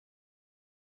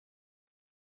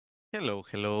Hello,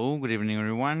 hello. Good evening,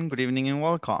 everyone. Good evening and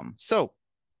welcome.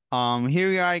 Here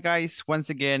we are, guys, once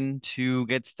again to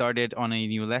get started on a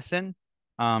new lesson.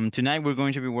 Tonight we're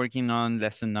going to be working on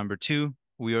lesson number 2.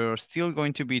 We are still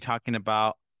going to be talking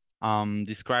about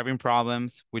describing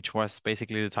problems, which was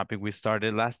basically the topic we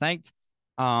started last night.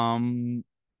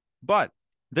 But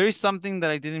there is something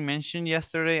that I didn't mention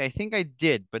yesterday. I think I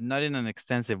did, but not in an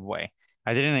extensive way.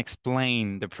 I didn't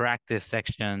explain the practice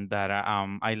section that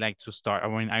I like to start.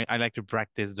 I like to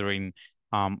practice during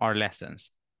our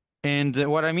lessons. And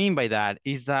what I mean by that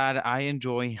is that I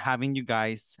enjoy having you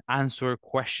guys answer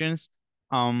questions.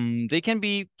 They can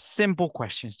be simple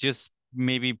questions, just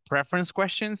maybe preference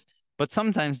questions, but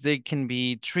sometimes they can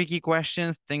be tricky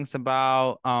questions, things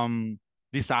about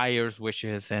desires,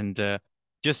 wishes, and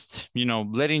just,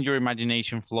 letting your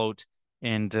imagination float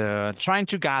and trying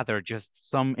to gather just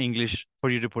some English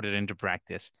for you to put it into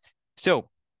practice. So,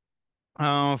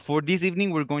 for this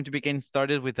evening, we're going to be getting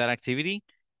started with that activity.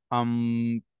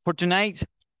 For tonight,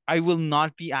 I will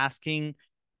not be asking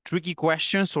tricky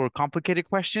questions or complicated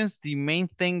questions. The main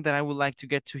thing that I would like to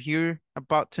get to hear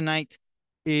about tonight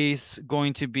is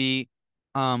going to be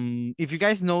if you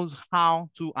guys know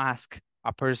how to ask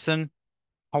a person,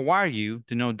 how are you,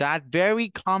 to know that very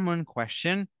common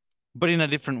question, but in a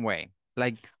different way.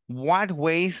 Like, what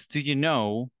ways do you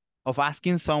know of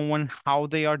asking someone how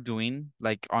they are doing,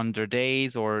 like on their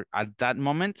days or at that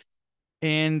moment?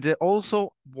 And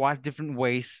also, what different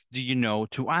ways do you know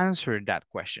to answer that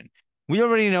question? We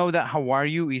already know that how are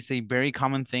you is a very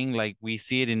common thing. Like we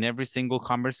see it in every single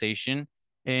conversation.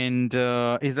 And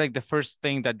it's like the first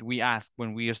thing that we ask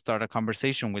when we start a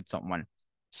conversation with someone.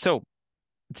 So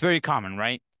it's very common,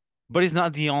 right? But it's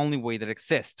not the only way that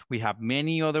exists. We have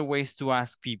many other ways to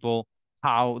ask people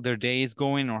how their day is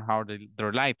going or how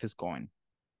their life is going.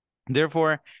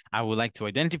 Therefore, I would like to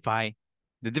identify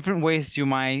the different ways you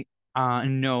might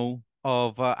know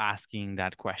of asking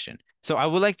that question. So I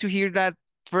would like to hear that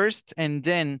first, and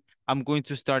then I'm going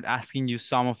to start asking you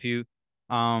some of you,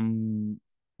 um,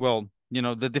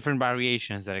 the different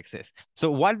variations that exist. So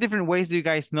what different ways do you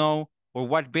guys know, or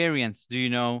what variants do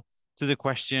you know to the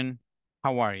question,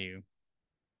 how are you?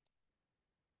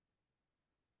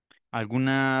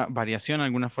 ¿Alguna variación,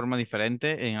 alguna forma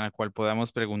diferente en la cual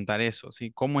podamos preguntar eso?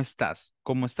 ¿Sí? ¿Cómo estás?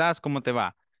 ¿Cómo estás? ¿Cómo te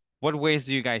va? What ways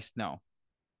do you guys know?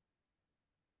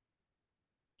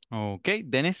 Okay,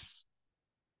 Dennis.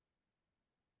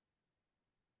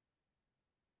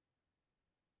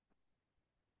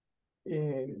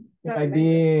 It might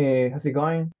be, how's it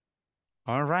going?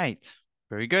 All right.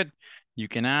 Very good. You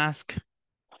can ask,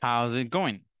 how's it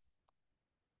going?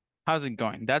 How's it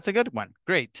going? That's a good one.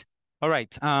 Great. All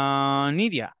right.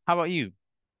 Nidia, how about you?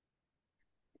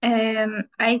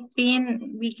 I think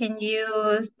we can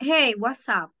use, hey, what's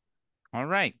up? All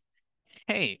right.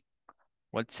 Hey,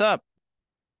 what's up?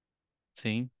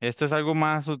 Sí, esto es algo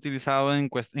más utilizado en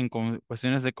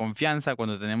cuestiones de confianza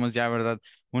cuando tenemos ya, ¿verdad?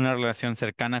 Una relación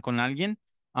cercana con alguien.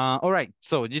 All right,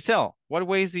 so Giselle, what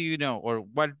ways do you know or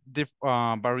what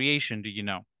variation do you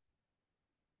know?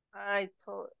 I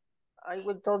told I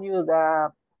will tell you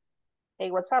that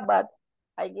hey, what's up? But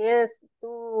I guess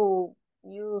to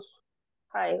use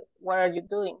hi, what are you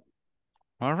doing?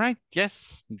 All right,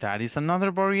 yes, that is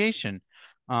another variation.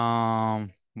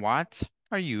 What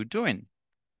are you doing?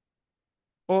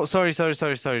 Oh, sorry.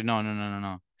 No, no, no, no,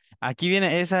 no. Aquí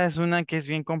viene, esa es una que es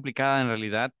bien complicada en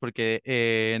realidad porque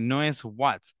no es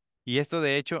what. Y esto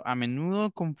de hecho a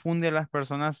menudo confunde a las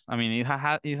personas. I mean,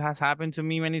 it has happened to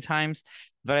me many times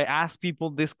that I ask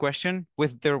people this question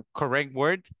with their correct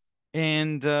word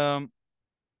and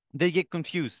they get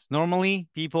confused. Normally,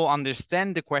 people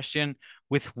understand the question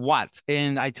with what,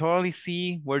 and I totally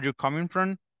see where you're coming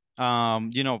from.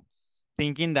 You know,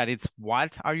 thinking that it's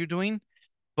what are you doing?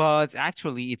 But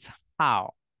actually, it's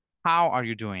how. How are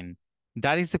you doing?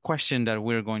 That is the question that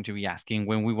we're going to be asking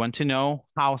when we want to know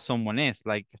how someone is,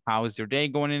 like how is your day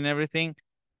going and everything.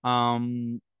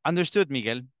 Understood,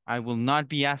 Miguel. I will not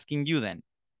be asking you then.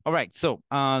 All right, so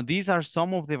these are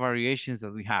some of the variations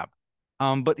that we have.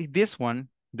 But this one,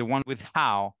 the one with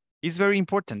how, is very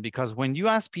important because when you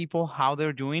ask people how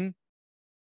they're doing,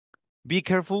 be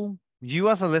careful, you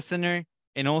as a listener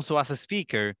and also as a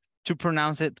speaker, to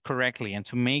pronounce it correctly and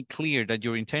to make clear that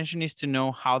your intention is to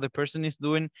know how the person is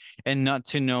doing and not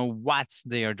to know what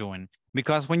they are doing.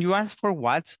 Because when you ask for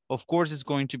what, of course, it's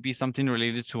going to be something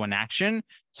related to an action,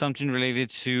 something related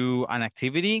to an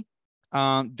activity.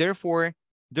 Therefore,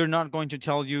 they're not going to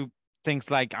tell you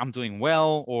things like I'm doing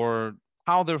well or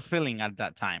how they're feeling at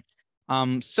that time.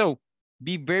 So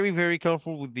be very, very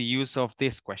careful with the use of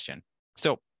this question.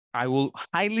 So I will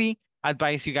highly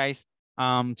advise you guys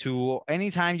To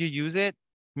anytime you use it,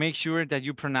 make sure that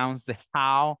you pronounce the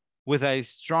how with a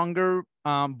stronger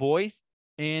voice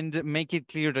and make it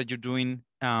clear that you're doing,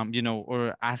 you know,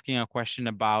 or asking a question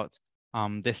about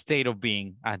the state of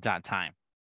being at that time.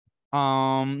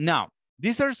 Now,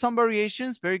 these are some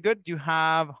variations. Very good. You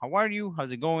have, how are you?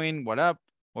 How's it going? What up?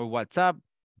 Or what's up?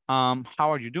 How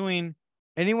are you doing?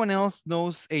 Anyone else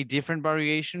knows a different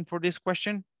variation for this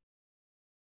question?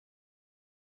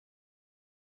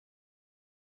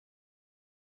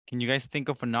 Can you guys think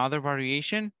of another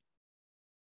variation?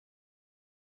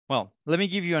 Well, let me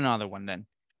give you another one then.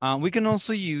 We can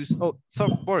also use, oh, so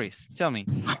Boris, tell me.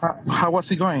 How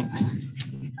was it going?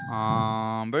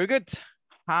 Very good.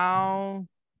 How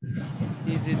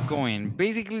is it going?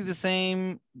 Basically the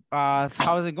same as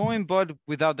how is it going, but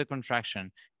without the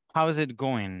contraction. How is it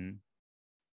going?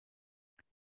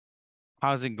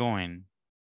 How's it going?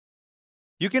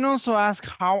 You can also ask,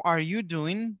 how are you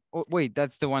doing? Oh, wait,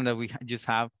 that's the one that we just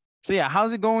have. So yeah,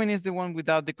 how's it going is the one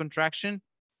without the contraction.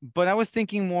 But I was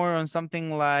thinking more on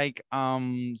something like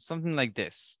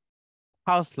this.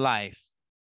 How's life?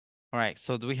 All right,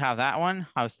 so do we have that one?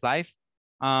 How's life?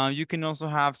 You can also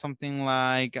have something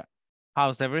like,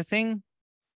 how's everything?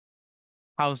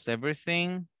 How's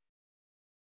everything?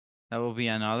 That will be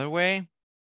another way.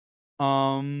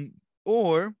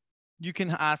 Or you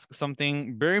can ask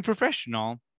something very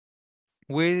professional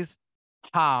with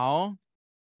how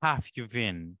have you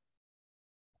been?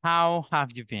 How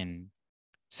have you been?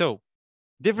 So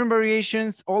different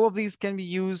variations, all of these can be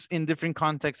used in different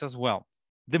contexts as well.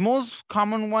 The most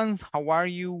common ones, how are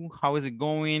you? How is it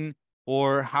going?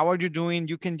 Or how are you doing?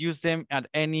 You can use them at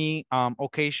any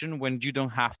occasion when you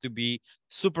don't have to be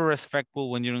super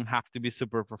respectful, when you don't have to be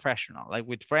super professional. Like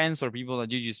with friends or people that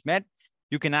you just met,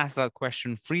 you can ask that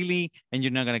question freely and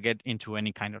you're not going to get into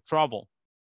any kind of trouble.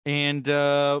 And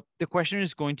the question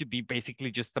is going to be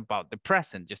basically just about the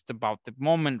present, just about the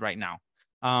moment right now.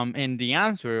 And the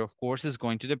answer, of course, is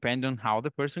going to depend on how the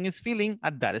person is feeling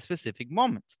at that specific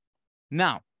moment.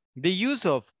 Now, the use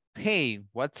of, hey,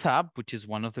 what's up, which is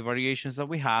one of the variations that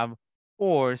we have,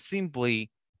 or simply,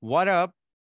 what up,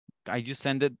 I just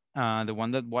sent it, the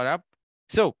one that what up.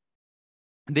 So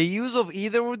the use of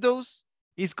either of those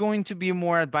is going to be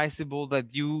more advisable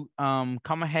that you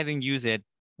come ahead and use it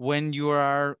when you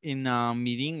are in a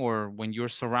meeting or when you're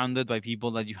surrounded by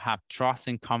people that you have trust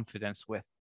and confidence with.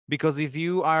 Because if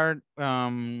you are,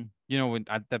 you know,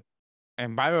 at the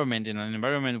environment, in an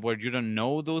environment where you don't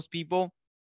know those people,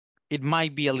 it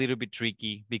might be a little bit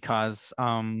tricky because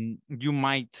you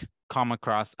might come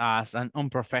across as an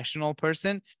unprofessional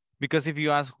person. Because if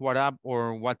you ask what up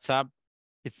or what's up,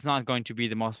 it's not going to be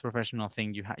the most professional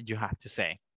thing you have to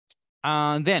say.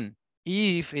 Then,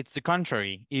 if it's the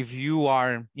contrary, if you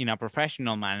are in a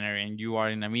professional manner and you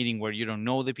are in a meeting where you don't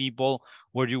know the people,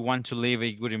 where you want to leave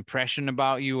a good impression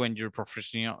about you and your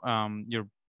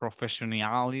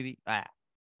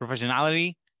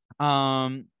professionality,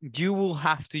 you will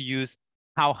have to use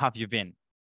how have you been.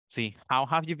 See, how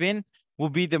have you been will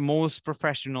be the most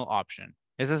professional option.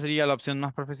 Esa sería la opción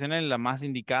más profesional y la más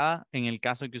indicada en el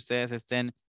caso que ustedes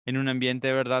estén en un ambiente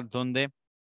de verdad donde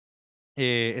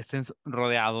estén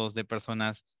rodeados de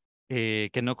personas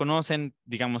que no conocen,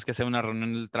 digamos que sea una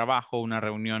reunión del trabajo, una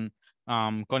reunión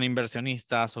con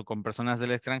inversionistas o con personas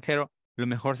del extranjero, lo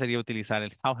mejor sería utilizar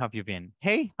el how have you been?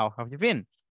 Hey, how have you been?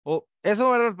 O eso,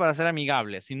 ¿verdad? Para ser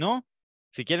amigable. Si no,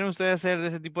 si quieren ustedes ser de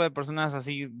ese tipo de personas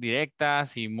así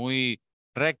directas y muy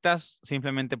rectas,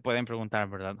 simplemente pueden preguntar,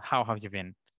 ¿verdad? How have you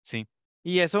been? Sí.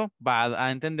 Y eso va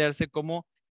a entenderse como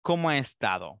cómo ha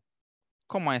estado.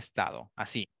 ¿Cómo ha estado?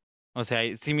 Así. O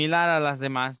sea, similar a las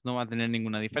demás, no va a tener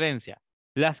ninguna diferencia.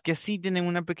 Las que sí tienen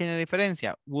una pequeña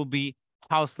diferencia will be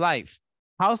how's life?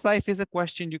 How's life is a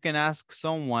question you can ask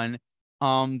someone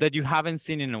that you haven't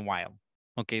seen in a while.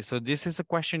 Okay, so this is a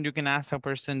question you can ask a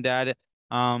person that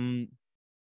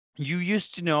you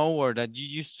used to know or that you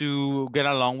used to get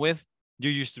along with. You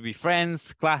used to be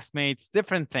friends, classmates,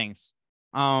 different things,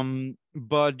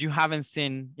 but you haven't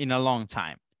seen in a long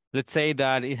time. Let's say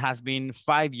that it has been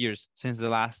 5 years since the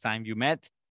last time you met.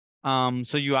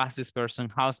 So you ask this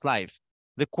person, how's life?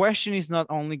 The question is not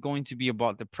only going to be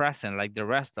about the present, like the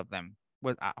rest of them.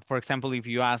 But for example, if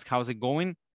you ask, how's it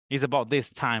going? It's about this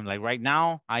time. Like right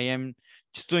now, I am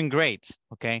just doing great,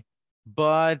 okay?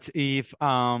 But if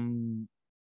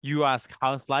you ask,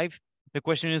 how's life? The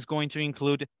question is going to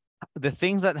include the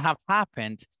things that have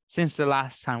happened since the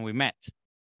last time we met.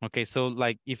 Okay, so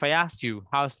like if I asked you,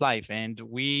 how's life? And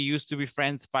we used to be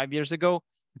friends 5 years ago,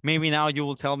 maybe now you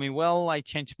will tell me, well, I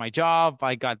changed my job,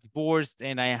 I got divorced,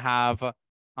 and I have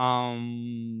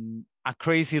a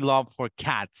crazy love for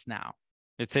cats now.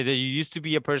 Let's say that you used to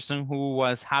be a person who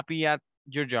was happy at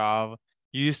your job,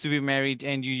 you used to be married,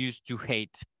 and you used to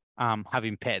hate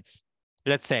having pets.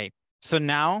 Let's say. So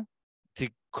now,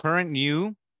 the current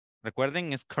you,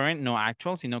 recuerden, is current, no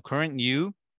actual, sino current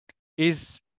you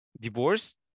is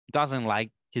divorced, doesn't like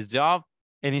his job,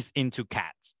 and is into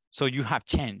cats. So you have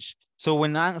changed. So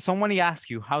when somebody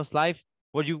asks you, how's life?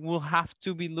 What you will have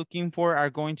to be looking for are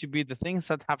going to be the things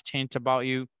that have changed about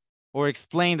you, or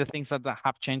explain the things that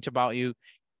have changed about you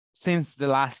since the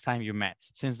last time you met,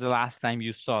 since the last time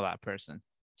you saw that person.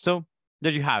 So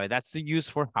there you have it. That's the use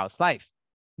for how's life.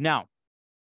 Now,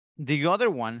 the other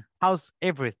one, how's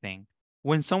everything?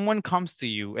 When someone comes to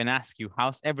you and asks you,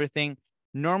 how's everything?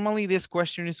 Normally, this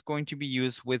question is going to be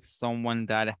used with someone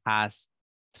that has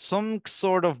some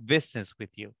sort of business with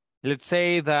you. Let's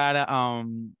say that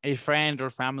a friend or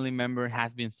family member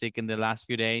has been sick in the last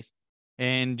few days,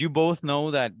 and you both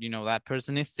know that, that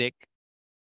person is sick,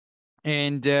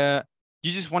 and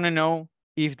you just want to know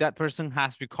if that person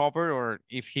has recovered, or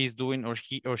if he's doing, or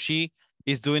he or she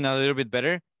is doing a little bit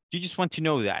better. You just want to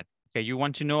know that. Okay, you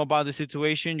want to know about the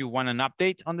situation. You want an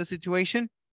update on the situation.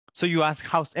 So you ask,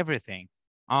 how's everything?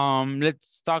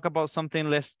 Let's talk about something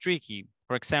less tricky.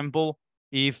 For example,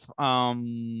 if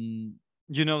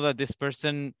you know that this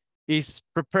person is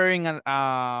preparing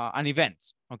an event.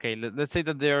 Okay, let's say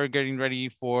that they're getting ready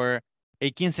for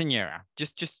a quinceañera.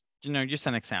 Just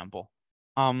an example.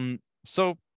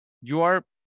 So you are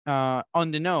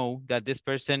on the know that this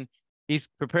person is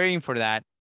preparing for that,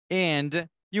 and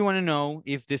you want to know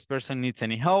if this person needs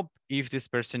any help, if this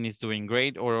person is doing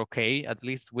great or okay, at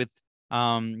least with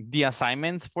the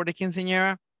assignments for the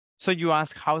quinceañera. So you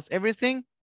ask, how's everything?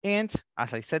 And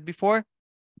as I said before,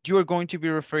 you are going to be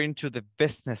referring to the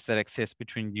business that exists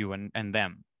between you and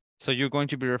them. So you're going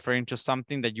to be referring to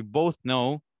something that you both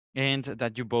know and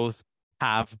that you both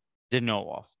have the know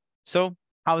of. So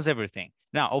how's everything?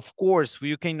 Now, of course,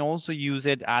 you can also use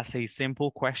it as a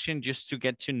simple question just to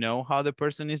get to know how the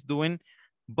person is doing,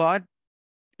 but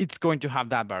it's going to have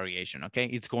that variation, okay?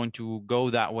 It's going to go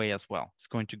that way as well. It's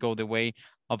going to go the way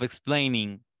of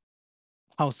explaining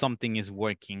how something is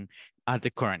working at the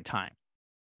current time.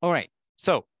 All right,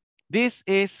 so this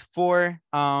is for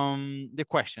the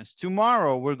questions.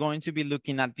 Tomorrow, we're going to be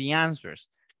looking at the answers.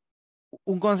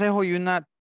 Un consejo y una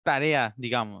tarea,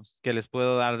 digamos, que les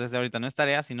puedo dar desde ahorita. No es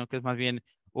tarea, sino que es más bien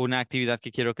una actividad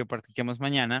que quiero que practiquemos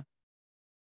mañana.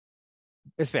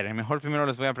 Esperen, mejor primero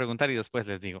les voy a preguntar y después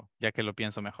les digo, ya que lo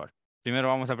pienso mejor. Primero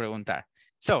vamos a preguntar.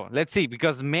 So, let's see,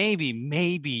 because maybe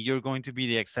you're going to be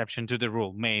the exception to the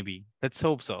rule. Maybe. Let's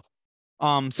hope so.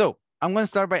 So, I'm going to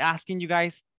start by asking you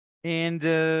guys, and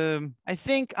I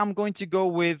think I'm going to go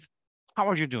with, how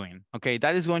are you doing? Okay,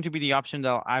 that is going to be the option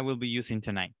that I will be using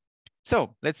tonight.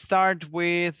 So, let's start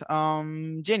with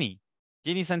Jenny.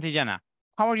 Jenny Santillana.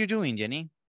 How are you doing, Jenny?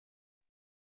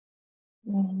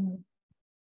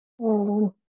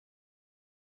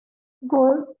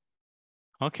 Good.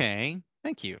 Okay,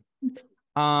 thank you.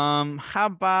 How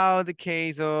about the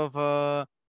case of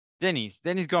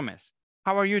Dennis Gomez?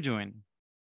 How are you doing?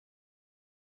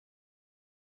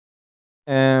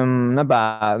 Not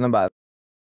bad, not bad.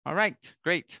 All right,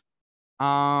 great.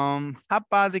 How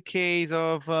about the case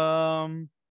of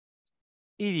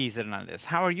Iris Hernandez?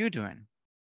 How are you doing?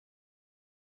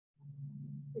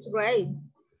 It's great.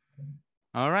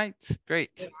 All right,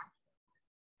 great.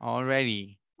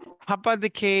 Alrighty. How about the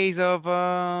case of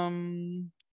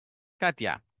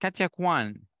Katia? Katia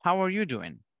Kwan, how are you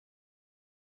doing?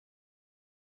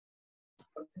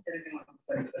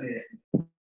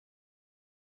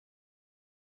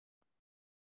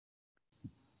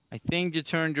 I think you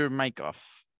turned your mic off.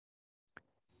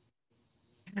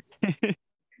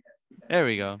 There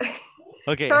we go.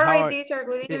 Okay. Sorry, teacher.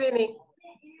 Good evening.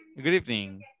 Good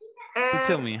evening. So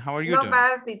tell me, how are you doing? Not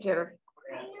bad, teacher.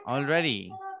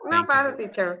 Already. Not bad,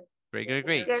 teacher. Great, great,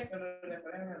 great. Yes.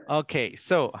 Okay,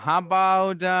 so how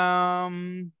about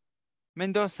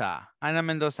Mendoza? Ana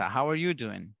Mendoza, how are you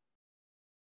doing?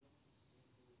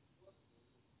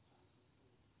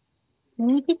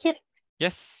 Me, teacher.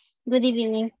 Yes. Good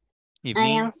evening. Evening. I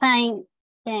am fine.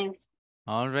 Thanks.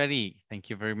 Already. Thank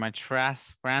you very much for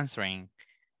answering.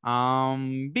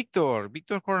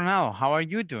 Victor Coronado, how are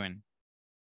you doing?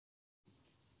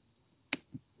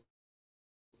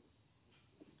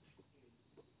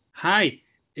 Hi.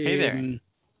 Hey there.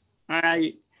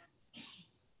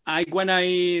 I wanna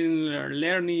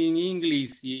learning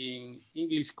English in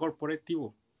English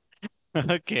corporativo.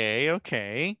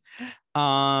 Okay.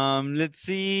 Let's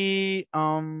see.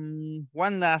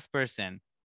 One last person.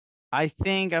 I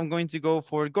think I'm going to go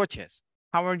for Goches.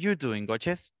 How are you doing,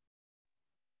 Goches?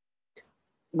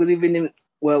 Good evening.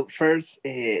 Well, first,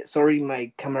 sorry,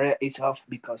 my camera is off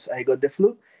because I got the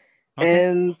flu. Okay.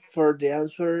 And for the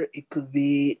answer, it could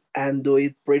be and do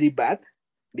it pretty bad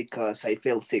because I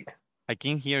feel sick. I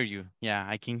can hear you. Yeah,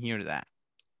 I can hear that.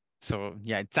 So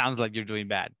yeah, it sounds like you're doing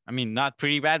bad. I mean, not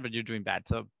pretty bad, but you're doing bad.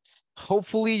 So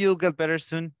hopefully you'll get better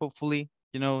soon. Hopefully,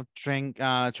 you know, try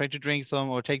to drink some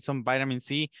or take some vitamin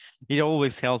C. It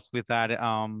always helps with that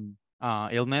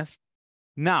illness.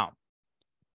 Now,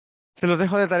 se los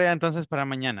dejo de tarea entonces para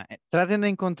mañana. Traten de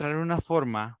encontrar una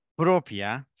forma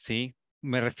propia, ¿sí?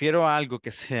 Me refiero a algo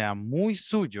que sea muy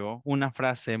suyo, una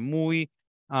frase muy,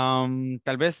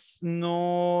 tal vez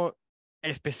no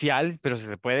especial, pero si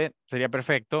se puede, sería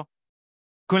perfecto,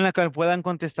 con la cual puedan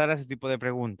contestar a ese tipo de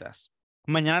preguntas.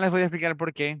 Mañana les voy a explicar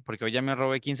por qué, porque hoy ya me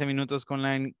robé 15 minutos con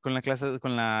la clase,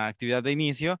 con la actividad de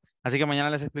inicio, así que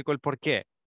mañana les explico el por qué.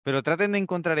 Pero traten de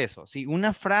encontrar eso, ¿sí?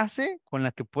 Una frase con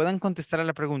la que puedan contestar a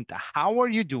la pregunta, how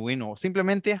are you doing? O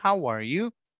simplemente, how are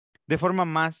you? De forma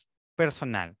más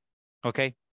personal, ¿ok?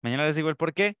 Mañana les digo el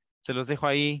por qué, se los dejo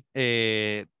ahí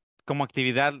como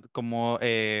actividad, como,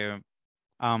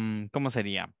 ¿cómo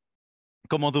sería?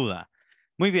 Como duda.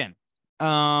 Muy bien.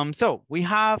 So we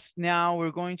have now,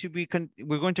 we're going to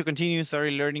continue,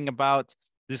 learning about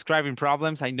describing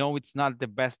problems. I know it's not the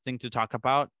best thing to talk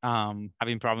about.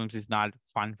 Having problems is not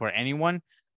fun for anyone,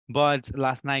 but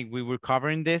last night we were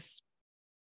covering this.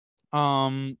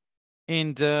 Yeah,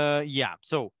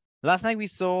 so last night we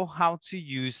saw how to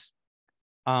use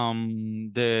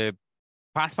the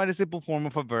past participle form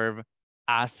of a verb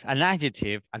as an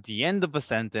adjective at the end of a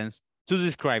sentence to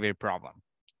describe a problem.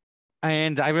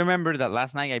 And I remember that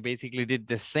last night I basically did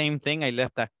the same thing. I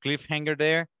left a cliffhanger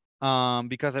there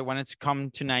because I wanted to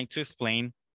come tonight to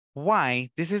explain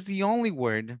why this is the only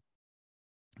word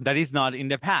that is not in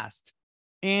the past.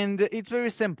 And it's very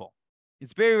simple.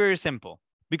 It's very, very simple.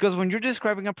 Because when you're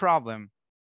describing a problem,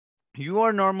 you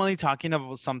are normally talking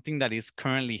about something that is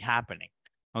currently happening,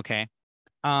 okay?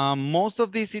 Most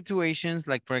of these situations,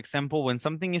 like for example, when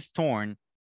something is torn,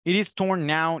 it is torn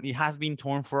now, it has been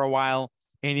torn for a while,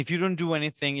 and if you don't do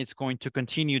anything, it's going to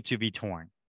continue to be torn,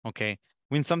 okay?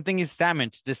 When something is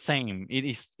damaged, the same.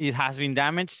 It has been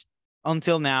damaged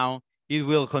until now, it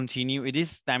will continue. It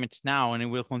is damaged now, and it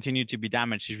will continue to be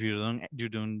damaged if you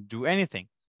don't do anything.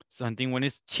 Something when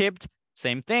it's chipped,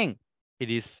 same thing. It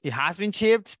has been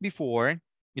chipped before,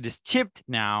 it is chipped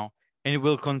now, and it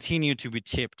will continue to be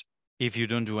chipped if you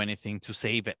don't do anything to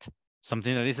save it.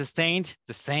 Something that is stained,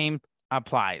 the same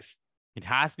applies. It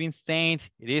has been stained,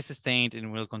 it is stained,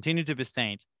 and will continue to be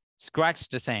stained. Scratched,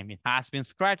 the same. It has been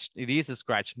scratched, it is a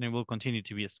scratch, and it will continue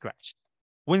to be a scratch.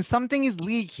 When something is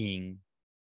leaking,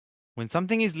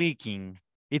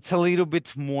 it's a little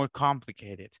bit more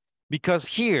complicated. Because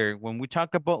here, when we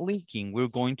talk about leaking, we're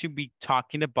going to be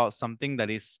talking about something that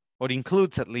is, or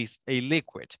includes at least a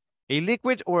liquid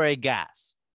or a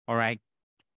gas, all right?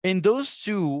 And those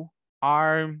two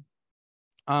are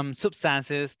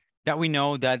substances that we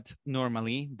know that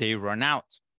normally they run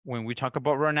out. When we talk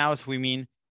about run out, we mean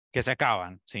que se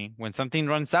acaban, ¿sí? When something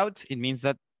runs out, it means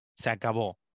that se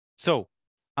acabó. So,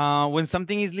 when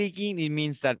something is leaking, it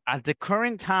means that at the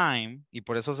current time, y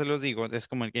por eso se los digo, es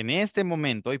como en este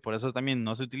momento, y por eso también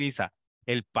no se utiliza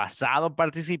el pasado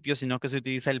participio, sino que se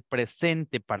utiliza el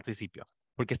presente participio,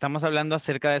 porque estamos hablando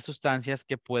acerca de sustancias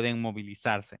que pueden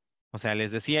movilizarse. O sea,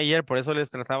 les decía ayer, por eso les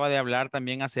trataba de hablar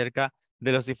también acerca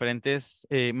de los diferentes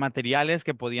materiales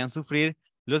que podían sufrir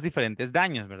los diferentes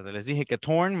daños, ¿verdad? Les dije que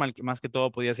torn, más que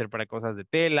todo, podía ser para cosas de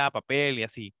tela, papel y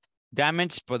así.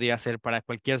 Damage podía ser para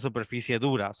cualquier superficie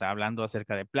dura, o sea, hablando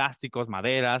acerca de plásticos,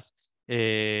 maderas,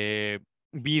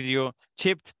 vidrio,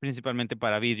 chipped principalmente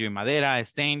para vidrio y madera,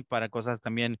 stained para cosas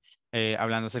también,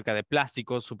 hablando acerca de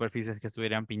plásticos, superficies que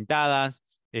estuvieran pintadas,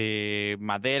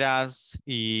 maderas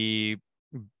y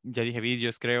ya dije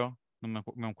vidrios, creo, no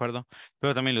me acuerdo,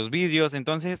 pero también los vidrios.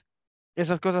 Entonces,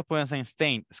 esas cosas pueden ser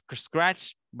stained,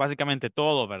 scratch, básicamente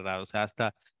todo, ¿verdad? O sea,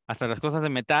 hasta las cosas de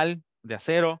metal, de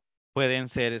acero, pueden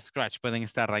ser scratch, pueden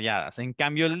estar rayadas. En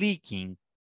cambio, leaking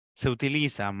se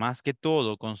utiliza más que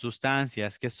todo con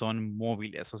sustancias que son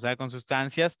móviles, o sea, con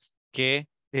sustancias que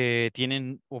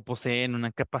tienen o poseen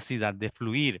una capacidad de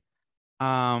fluir.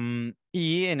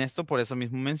 Y en esto, por eso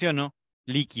mismo menciono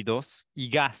líquidos y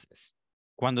gases.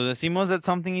 Cuando decimos that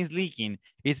something is leaking,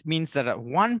 it means that at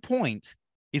one point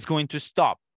it's going to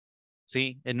stop.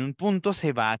 ¿Sí? En un punto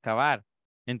se va a acabar.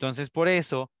 Entonces, por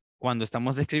eso, cuando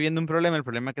estamos describiendo un problema, el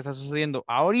problema que está sucediendo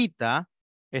ahorita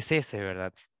es ese,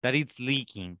 ¿verdad? That it's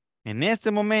leaking. En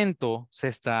este momento se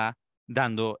está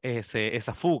dando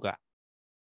esa fuga.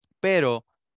 Pero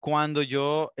cuando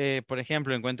yo, por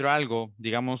ejemplo, encuentro algo,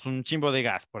 digamos un chimbo de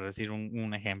gas, por decir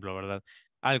un ejemplo, ¿verdad?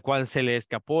 al cual se le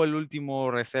escapó la última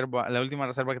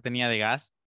reserva que tenía de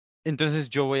gas. Entonces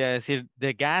yo voy a decir,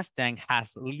 the gas tank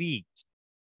has leaked.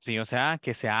 Sí, o sea,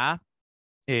 que se ha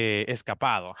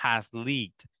escapado, has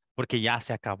leaked, porque ya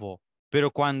se acabó.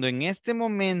 Pero cuando en este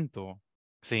momento,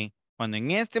 sí, cuando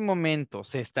en este momento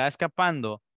se está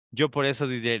escapando, yo por eso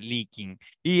diré leaking.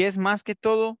 Y es más que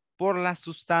todo por las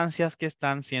sustancias que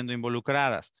están siendo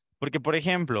involucradas. Porque, por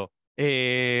ejemplo,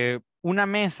 una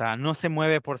mesa no se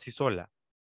mueve por sí sola.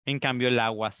 En cambio, el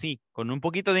agua sí, con un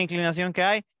poquito de inclinación que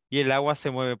hay y el agua se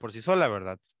mueve por sí sola,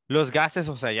 ¿verdad? Los gases,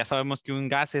 o sea, ya sabemos que un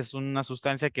gas es una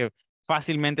sustancia que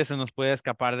fácilmente se nos puede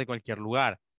escapar de cualquier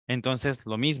lugar. Entonces,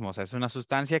 lo mismo, o sea, es una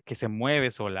sustancia que se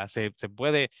mueve sola, se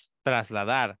puede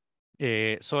trasladar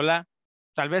sola,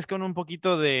 tal vez con un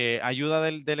poquito de ayuda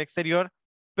del exterior,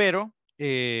 pero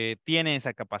tiene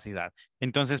esa capacidad.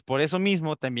 Entonces, por eso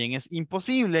mismo, también es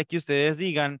imposible que ustedes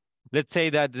digan, let's say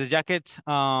that the jacket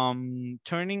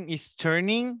turning is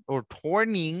turning or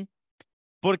turning,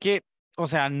 porque, o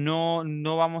sea, no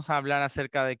vamos a hablar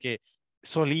acerca de que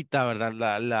solita, ¿verdad?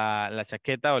 La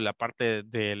chaqueta o la parte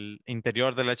del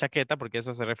interior de la chaqueta, porque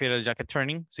eso se refiere al jacket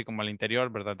turning, así como al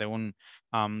interior, ¿verdad? De un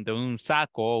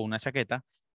saco o una chaqueta,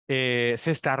 se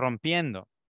está rompiendo.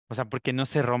 O sea, porque no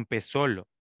se rompe solo.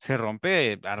 Se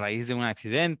rompe a raíz de un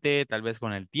accidente, tal vez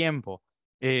con el tiempo.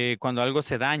 Cuando algo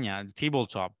se daña, el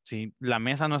tabletop, ¿sí? La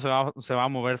mesa no se va a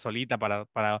mover solita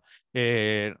para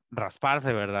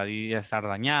rasparse, ¿verdad? Y estar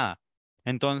dañada.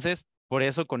 Entonces, por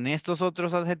eso con estos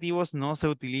otros adjetivos no se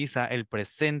utiliza el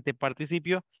presente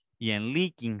participio y en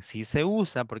leaking sí se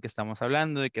usa porque estamos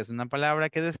hablando de que es una palabra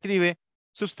que describe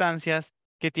sustancias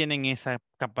que tienen esa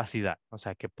capacidad, o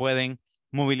sea, que pueden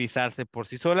movilizarse por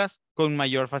sí solas con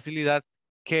mayor facilidad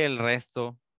que el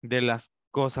resto de las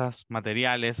cosas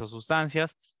materiales o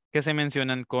sustancias que se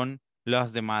mencionan con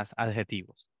los demás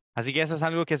adjetivos. Así que eso es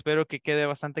algo que espero que quede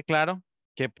bastante claro,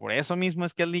 que por eso mismo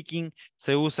es que el leaking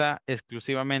se usa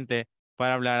exclusivamente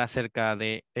para hablar acerca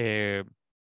de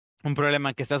un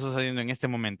problema que está sucediendo en este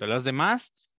momento. Los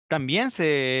demás también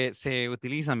se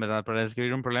utilizan, ¿verdad? Para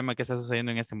describir un problema que está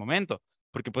sucediendo en este momento,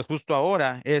 porque pues justo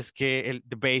ahora es que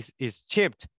the base is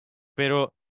chipped,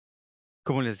 pero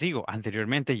como les digo,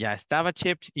 anteriormente ya estaba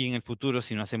chipped y en el futuro,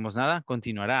 si no hacemos nada,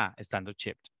 continuará estando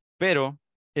chipped. Pero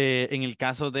en el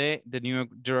caso de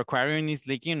the aquarium is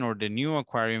leaking or the new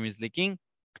aquarium is leaking,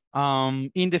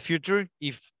 in the future,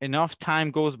 if enough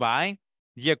time goes by,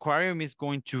 the aquarium is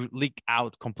going to leak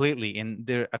out completely and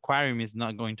the aquarium is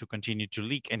not going to continue to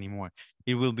leak anymore.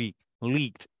 It will be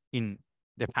leaked in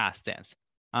the past tense.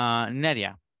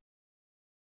 Nadia.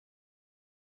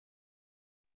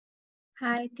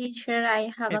 Hi, teacher.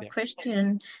 I have Hey a there.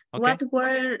 question. Okay. What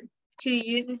word to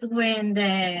use when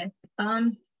the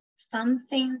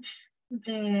something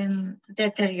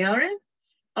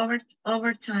deteriorates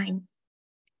over time?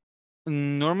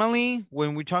 Normally,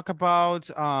 when we talk about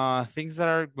things that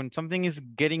are, when something is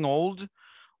getting old,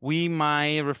 we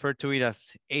might refer to it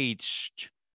as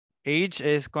aged. Age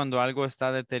es cuando algo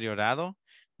está deteriorado,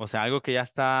 o sea, algo que ya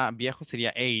está viejo sería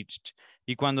aged.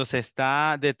 Y cuando se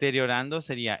está deteriorando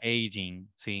sería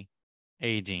aging, sí,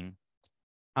 aging.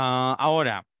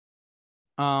 Ahora,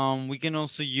 we can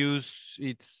also use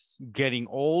it's getting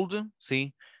old,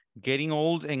 sí, getting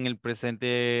old en el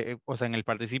presente, o sea, en el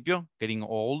participio, getting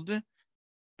old.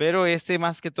 Pero este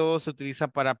más que todo se utiliza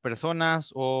para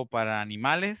personas o para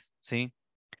animales, ¿sí?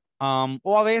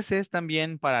 O a veces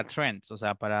también para trends, o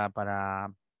sea,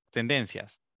 para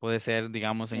tendencias. Puede ser,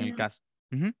 digamos, en el caso.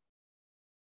 Ujú.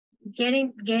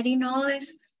 Getting old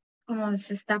es como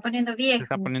se está poniendo Se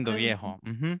está viejo. poniendo Algo así. viejo.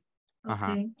 Ujú.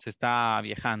 Ajá. Okay. Se está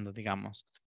viejando, digamos.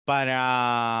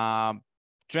 Para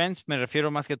trends me refiero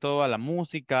más que todo a la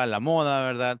música, a la moda,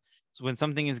 ¿verdad? So when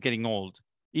something is getting old.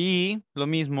 Y lo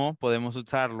mismo podemos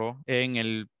usarlo en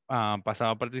el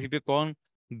pasado participio con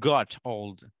got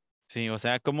old. Sí, o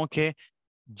sea, como que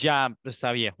ya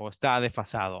está viejo, está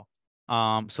desfasado.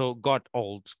 So got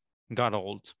old, got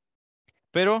old.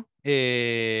 Pero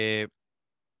el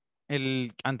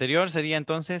anterior sería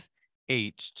entonces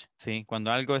aged, ¿sí?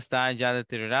 Cuando algo está ya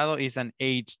deteriorado, is an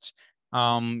aged,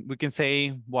 we can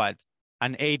say what?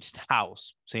 An aged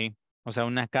house, ¿sí? O sea,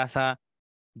 una casa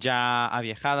ya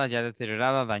aviejada, ya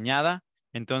deteriorada, dañada,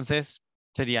 entonces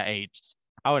sería aged.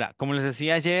 Ahora, como les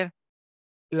decía ayer,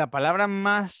 la palabra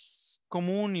más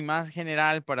común y más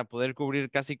general para poder cubrir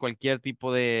casi cualquier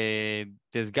tipo de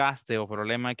desgaste o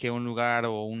problema que un lugar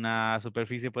o una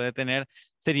superficie puede tener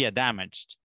sería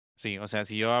damaged. Sí, o sea,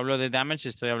 si yo hablo de damage,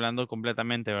 estoy hablando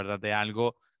completamente, ¿verdad? De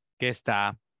algo que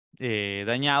está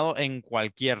dañado en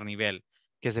cualquier nivel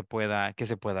que se pueda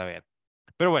ver.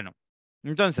 Pero bueno,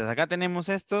 entonces acá tenemos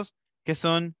estos que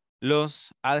son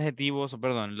los adjetivos, o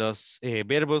perdón, los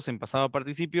verbos en pasado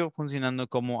participio funcionando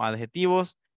como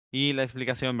adjetivos y la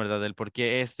explicación, ¿verdad? Del por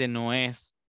qué este no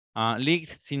es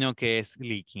leaked, sino que es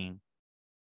leaking.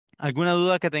 ¿Alguna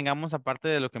duda que tengamos aparte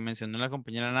de lo que mencionó la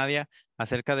compañera Nadia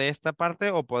acerca de esta parte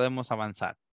o podemos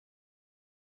avanzar?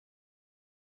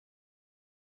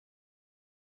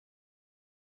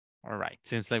 All right,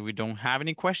 seems like we don't have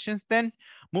any questions then.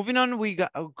 Moving on, we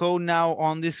go now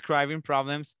on describing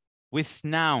problems with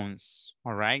nouns,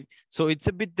 all right? So it's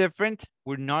a bit different.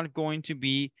 We're not going to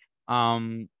be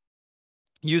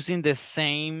using the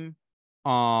same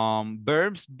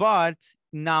verbs, but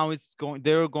now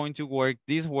they're going to work,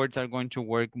 these words are going to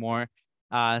work more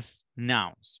as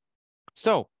nouns.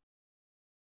 So,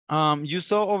 you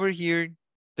saw over here,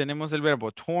 tenemos el verbo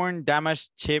torn, damage,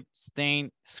 chip,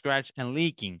 stain, scratch, and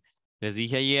leaking. Les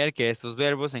dije ayer que estos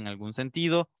verbos en algún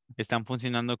sentido están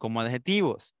funcionando como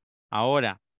adjetivos.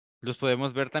 Ahora, los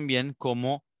podemos ver también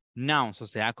como nouns, o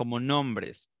sea, como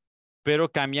nombres, pero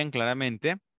cambian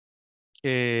claramente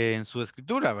en su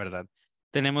escritura, ¿verdad?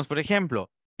 Tenemos, por ejemplo,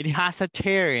 it has a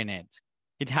tear in it.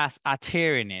 It has a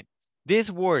tear in it. This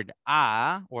word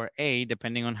a or a,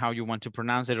 depending on how you want to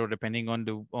pronounce it or depending on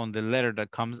the letter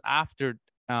that comes after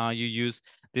you use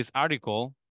this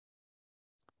article.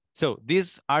 So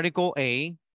this article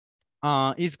a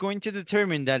is going to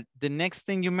determine that the next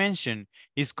thing you mention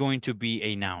is going to be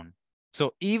a noun.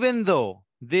 So even though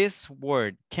this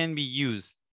word can be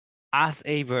used as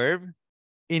a verb,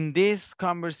 in this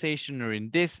conversation or in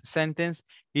this sentence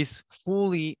is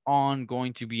fully on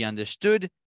going to be understood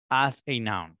as a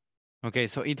noun. Okay,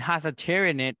 so it has a tear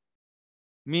in it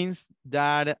means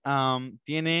that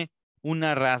tiene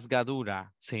una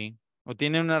rasgadura, ¿sí? O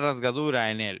tiene una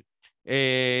rasgadura en él.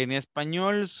 En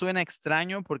español suena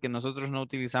extraño porque nosotros no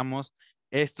utilizamos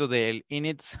esto del in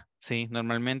it, ¿sí?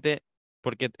 Normalmente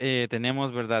porque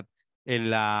tenemos, ¿verdad?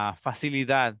 La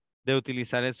facilidad de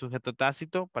utilizar el sujeto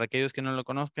tácito. Para aquellos que no lo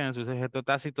conozcan, el sujeto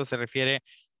tácito se refiere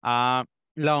a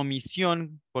la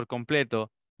omisión por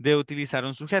completo de utilizar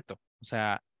un sujeto. O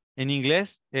sea, en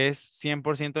inglés es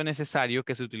 100% necesario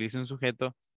que se utilice un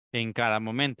sujeto en cada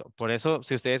momento. Por eso,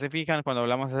 si ustedes se fijan, cuando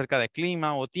hablamos acerca de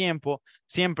clima o tiempo,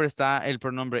 siempre está el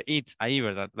pronombre it ahí,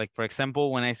 ¿verdad? Like, for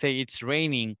example, when I say it's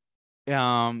raining,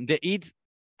 the it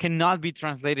cannot be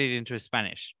translated into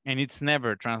Spanish, and it's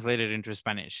never translated into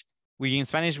Spanish. In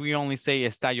Spanish, we only say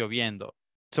está lloviendo.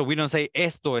 So we don't say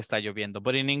esto está lloviendo,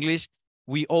 but in English,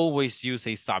 we always use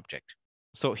a subject.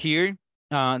 So here,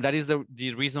 that is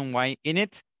the reason why in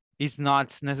it is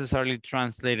not necessarily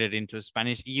translated into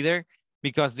Spanish either,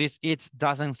 because this it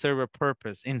doesn't serve a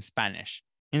purpose in Spanish.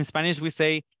 In Spanish, we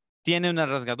say, tiene una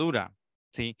rasgadura,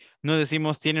 ¿sí? No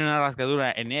decimos, tiene una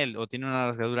rasgadura en él o tiene una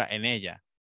rasgadura en ella.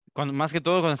 Más que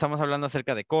todo cuando estamos hablando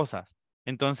acerca de cosas.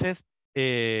 Entonces,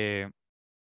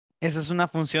 esa es una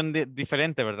función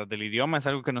diferente, ¿verdad? Del idioma, es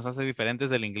algo que nos hace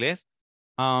diferentes del inglés.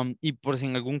 Y por si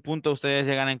en algún punto ustedes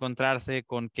llegan a encontrarse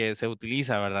con que se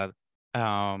utiliza, ¿verdad?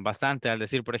 Bastante al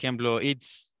decir, por ejemplo, I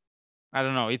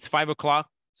don't know, it's 5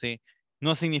 o'clock, ¿sí?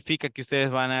 No significa que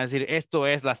ustedes van a decir esto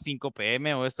es las 5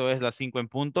 p.m. o esto es las 5 en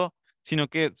punto, sino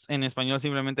que en español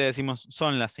simplemente decimos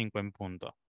son las 5 en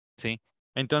punto, ¿sí?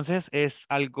 Entonces es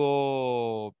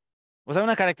algo, o sea,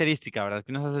 una característica, ¿verdad?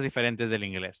 Que nos hace diferentes del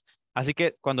inglés. Así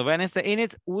que cuando vean este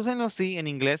init, úsenlo sí en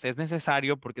inglés, es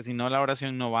necesario porque si no la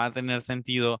oración no va a tener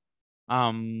sentido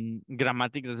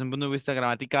gramático, desde un punto de vista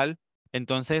gramatical,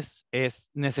 entonces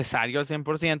es necesario al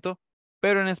 100%,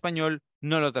 pero en español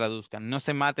no lo traduzcan, no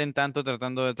se maten tanto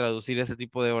tratando de traducir ese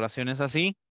tipo de oraciones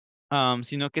así,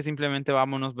 sino que simplemente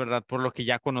vámonos, ¿verdad? Por lo que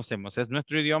ya conocemos. Es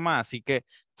nuestro idioma, así que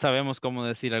sabemos cómo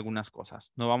decir algunas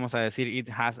cosas. No vamos a decir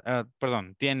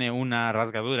tiene una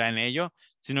rasgadura en ello,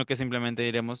 sino que simplemente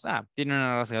diremos, tiene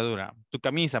una rasgadura, tu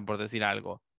camisa, por decir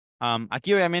algo.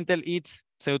 Aquí obviamente el it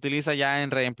se utiliza ya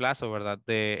en reemplazo, ¿verdad?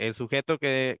 De el sujeto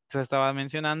que se estaba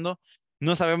mencionando.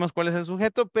 No sabemos cuál es el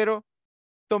sujeto, pero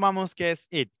tomamos que es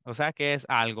it, o sea que es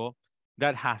algo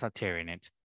that has a tear in it.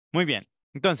 Muy bien.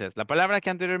 Entonces, la palabra que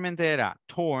anteriormente era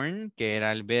torn, que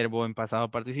era el verbo en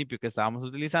pasado participio que estábamos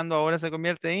utilizando, ahora se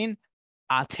convierte en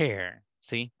a tear,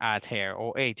 ¿sí? A tear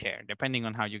o a tear, depending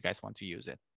on how you guys want to use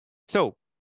it. So,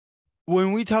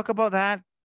 when we talk about that,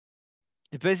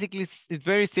 it's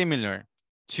very similar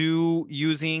to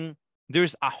using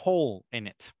there's a hole in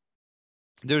it.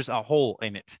 There's a hole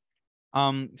in it.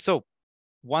 So,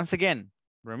 once again,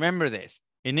 remember this.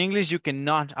 In English, you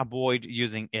cannot avoid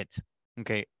using it.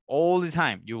 Okay, all the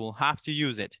time. You will have to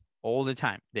use it all the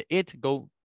time. The it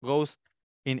goes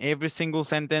in every single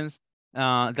sentence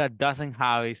that doesn't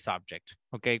have a subject.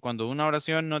 Okay, cuando una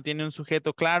oración no tiene un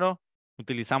sujeto claro,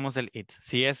 utilizamos el it.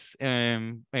 Si es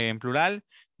en plural,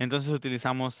 entonces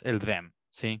utilizamos el them,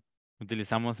 ¿sí?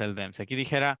 Utilizamos el them. Si aquí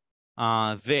dijera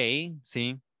they,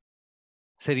 ¿sí?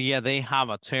 Sería they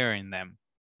have a chair in them.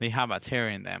 They have a chair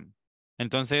in them.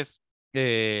 Entonces,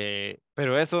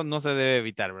 pero eso no se debe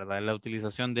evitar, ¿verdad? La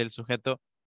utilización del sujeto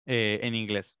en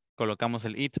inglés. Colocamos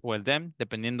el it o el them,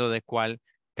 dependiendo de cuál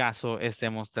caso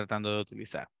estemos tratando de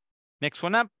utilizar. Next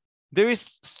one up. There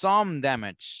is some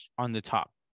damage on the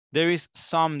top. There is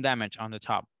some damage on the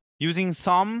top. Using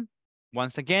some,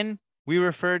 once again, we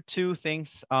refer to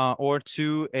things or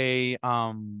to a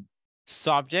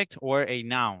subject or a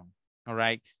noun. All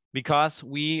right, because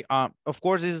we, of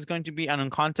course, this is going to be an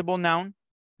uncountable noun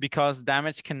because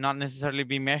damage cannot necessarily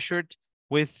be measured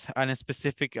with a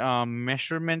specific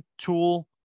measurement tool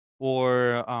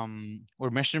or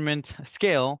measurement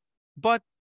scale, but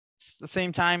at the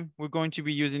same time, we're going to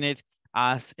be using it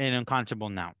as an uncountable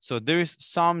noun. So there is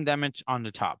some damage on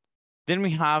the top. Then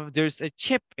we have, there's a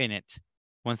chip in it.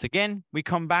 Once again, we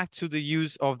come back to the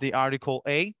use of the article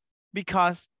a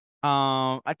because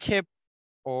a chip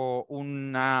o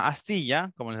una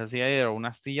astilla, como les decía ayer, o una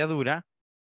astilla dura,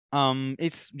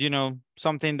 it's, you know,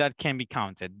 something that can be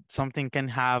counted. Something can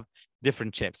have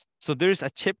different chips. So there's a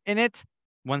chip in it.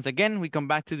 Once again, we come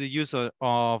back to the use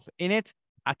of in it.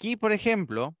 Aquí, por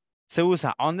ejemplo, se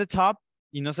usa on the top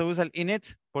y no se usa el in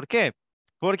it. ¿Por qué?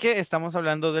 Porque estamos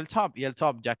hablando del top y el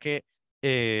top, ya que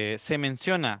se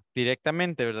menciona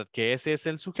directamente, ¿verdad? Que ese es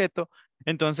el sujeto,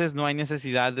 entonces no hay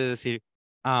necesidad de decir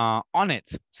on it,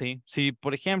 ¿sí? Si,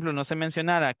 por ejemplo, no se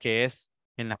mencionara que es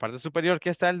en la parte superior que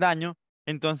está el daño,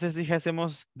 entonces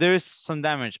dijésemos, there is some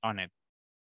damage on it.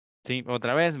 Sí,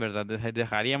 otra vez, ¿verdad?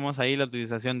 Dejaríamos ahí la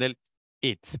utilización del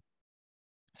it.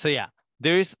 So yeah,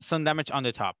 there is some damage on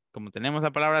the top. Como tenemos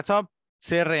la palabra top,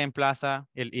 se reemplaza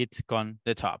el it con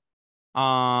the top.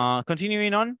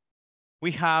 Continuing on,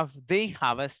 we have, they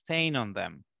have a stain on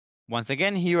them. Once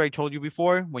again, here I told you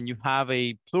before, when you have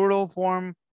a plural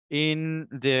form in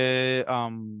the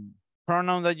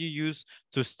pronoun that you use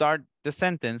to start the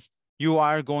sentence, you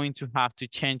are going to have to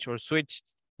change or switch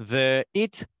the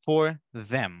it for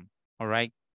them, all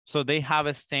right? So they have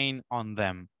a stain on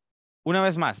them. Una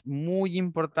vez más, muy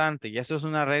importante, y eso es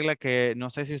una regla que no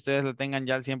sé si ustedes la tengan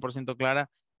ya al 100% clara,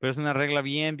 pero es una regla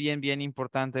bien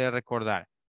importante de recordar.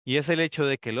 Y es el hecho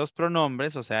de que los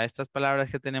pronombres, o sea, estas palabras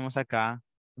que tenemos acá,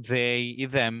 they y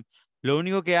them, lo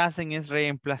único que hacen es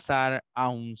reemplazar a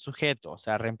un sujeto, o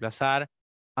sea, reemplazar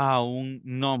a un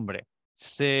nombre.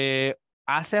 Se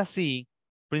hace así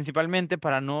principalmente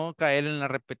para no caer en la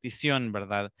repetición,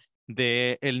 ¿verdad?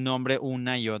 De el nombre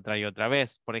una y otra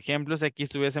vez. Por ejemplo, si aquí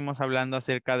estuviésemos hablando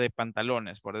acerca de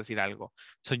pantalones, por decir algo.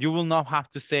 So you will not have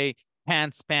to say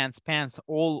pants, pants, pants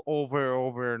all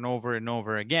over and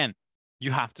over again.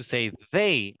 You have to say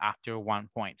they after one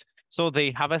point. So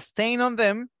they have a stain on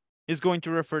them is going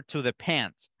to refer to the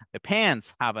pants. The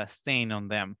pants have a stain on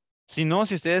them. Si no,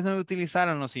 si ustedes no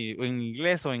utilizaran, o si en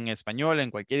inglés o en español, en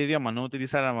cualquier idioma, no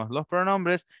utilizáramos los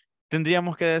pronombres,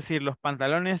 tendríamos que decir, los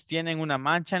pantalones tienen una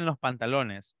mancha en los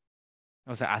pantalones.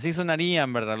 O sea, así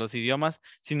sonarían, ¿verdad? Los idiomas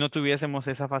si no tuviésemos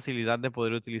esa facilidad de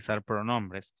poder utilizar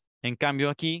pronombres. En cambio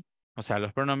aquí, o sea,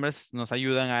 los pronombres nos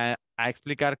ayudan a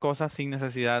explicar cosas sin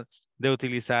necesidad de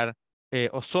utilizar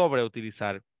o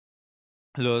sobreutilizar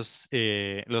los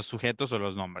sujetos o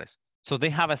los nombres. So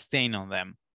they have a stain on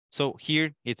them. So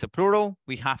here it's a plural.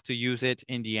 We have to use it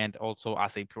in the end also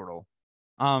as a plural.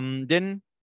 Then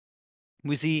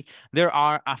we see there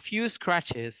are a few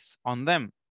scratches on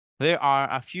them. There are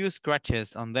a few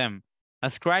scratches on them. A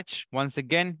scratch, once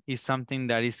again, is something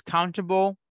that is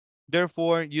countable.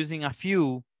 Therefore, using a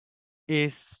few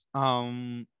is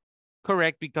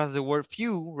correct because the word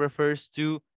few refers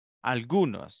to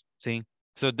algunos, see?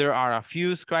 So there are a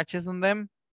few scratches on them.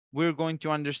 We're going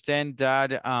to understand that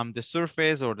the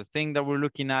surface or the thing that we're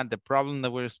looking at, the problem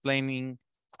that we're explaining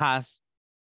has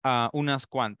unas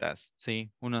cuantas,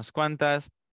 ¿sí? Unas cuantas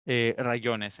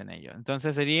rayones en ellos.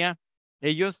 Entonces sería,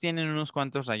 ellos tienen unos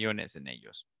cuantos rayones en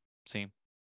ellos, ¿sí?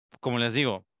 Como les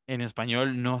digo, en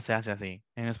español no se hace así.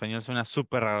 En español suena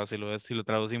súper raro si lo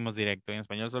traducimos directo. En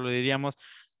español solo diríamos,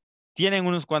 tienen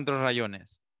unos cuantos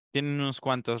rayones. Tienen unos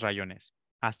cuantos rayones.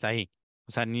 Hasta ahí.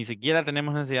 O sea, ni siquiera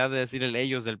tenemos necesidad de decir el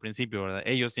ellos del principio, ¿verdad?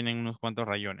 Ellos tienen unos cuantos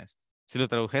rayones. Si lo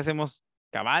tradujésemos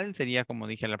cabal, sería como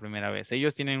dije la primera vez.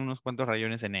 Ellos tienen unos cuantos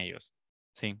rayones en ellos.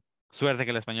 Sí. Suerte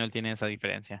que el español tiene esa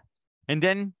diferencia. And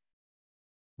then,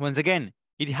 once again,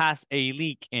 it has a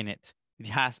leak in it.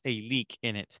 It has a leak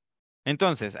in it.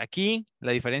 Entonces, aquí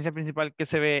la diferencia principal que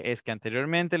se ve es que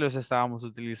anteriormente los estábamos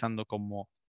utilizando como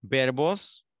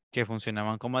verbos que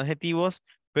funcionaban como adjetivos,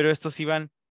 pero estos iban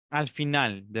al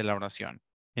final de la oración.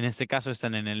 En este caso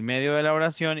están en el medio de la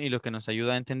oración y lo que nos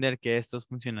ayuda a entender que estos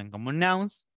funcionan como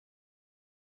nouns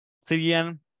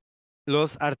serían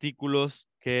los artículos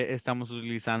que estamos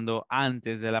utilizando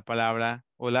antes de la palabra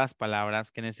o las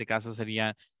palabras, que en este caso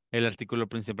serían el artículo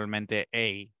principalmente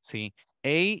a, ¿sí? A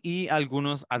y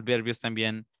algunos adverbios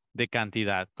también de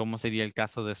cantidad, como sería el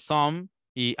caso de some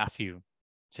y a few,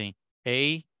 ¿sí?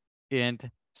 A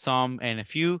and some and a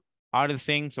few are the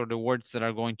things or the words that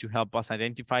are going to help us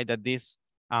identify that these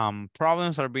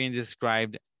problems are being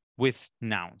described with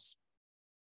nouns.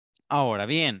 Ahora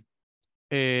bien,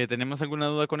 ¿tenemos alguna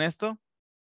duda con esto?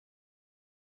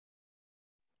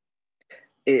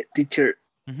 Teacher,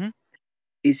 Ujú.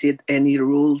 is it any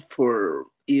rule for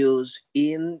use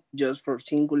in just for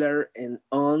singular and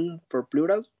on for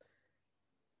plural?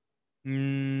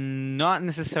 Not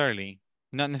necessarily.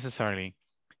 Not necessarily.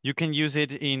 You can use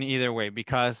it in either way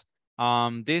because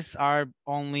these are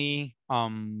only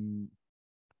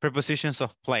prepositions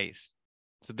of place.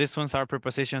 So these ones are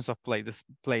prepositions of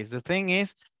place. The thing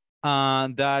is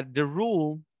that the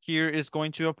rule here is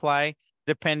going to apply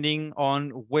depending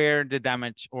on where the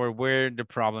damage or where the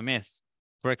problem is.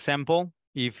 For example,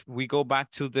 if we go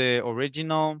back to the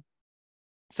original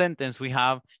sentence, we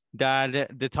have that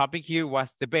the topic here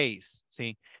was the base,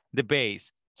 ¿sí? The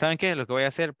base. ¿Saben qué? Lo que voy a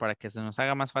hacer para que se nos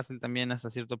haga más fácil también hasta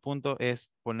cierto punto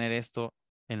es poner esto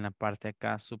en la parte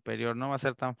acá superior. No va a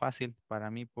ser tan fácil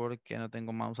para mí porque no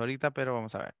tengo mouse ahorita, pero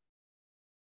vamos a ver.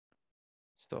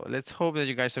 So let's hope that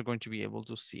you guys are going to be able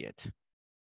to see it.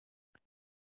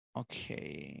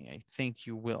 Okay, I think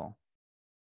you will.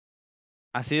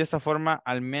 Así de esta forma,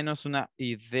 al menos una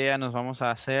idea nos vamos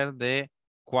a hacer de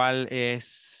cuál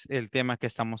es el tema que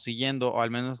estamos siguiendo, o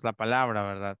al menos la palabra,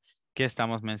 ¿verdad? Que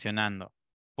estamos mencionando.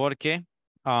 Porque,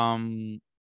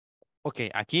 ok,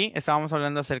 aquí estábamos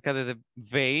hablando acerca de the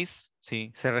vase,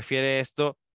 ¿sí? Se refiere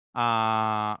esto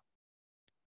a,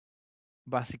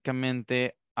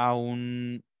 básicamente, a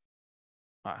un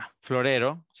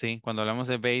florero, ¿sí? Cuando hablamos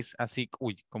de vase, así,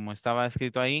 uy, como estaba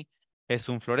escrito ahí, es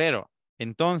un florero.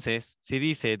 Entonces, si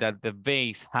dice that the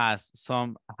vase has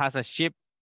a ship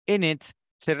in it,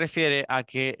 se refiere a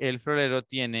que el florero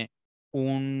tiene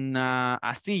una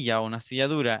astilla o una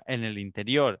astilladura en el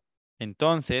interior.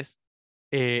 Entonces,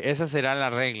 esa será la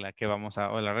regla que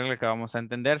o la regla que vamos a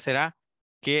entender será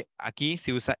que aquí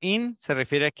si usa in, se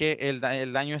refiere a que el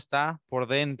daño está por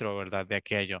dentro, ¿verdad? De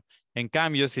aquello. En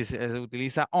cambio, si se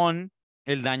utiliza on,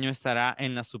 el daño estará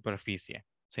en la superficie,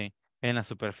 ¿sí? En la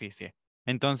superficie.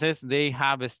 Entonces, they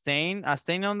have a stain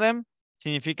on them,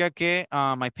 significa que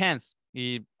my pants,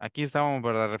 y aquí estábamos,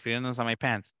 ¿verdad? Refiriéndonos a my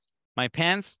pants. My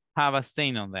pants have a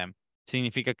stain on them.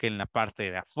 Significa que en la parte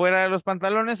de afuera de los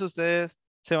pantalones, ustedes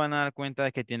se van a dar cuenta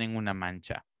de que tienen una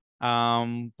mancha.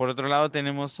 Por otro lado,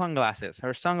 tenemos sunglasses.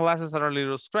 Her sunglasses are a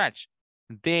little scratch.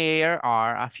 There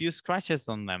are a few scratches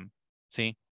on them.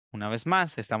 ¿Sí? Una vez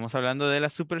más, estamos hablando de la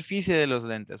superficie de los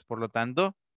lentes. Por lo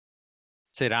tanto,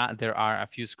 será there are a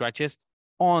few scratches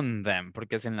on them,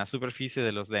 porque es en la superficie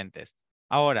de los lentes.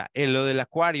 Ahora, en lo del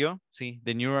acuario, ¿sí?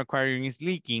 The new aquarium is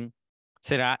leaking,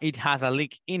 será it has a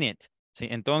leak in it. ¿Sí?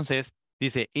 Entonces,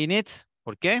 dice in it,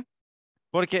 ¿por qué?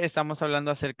 Porque estamos hablando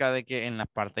acerca de que en la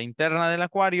parte interna del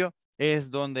acuario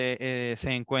es donde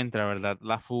se encuentra, ¿verdad?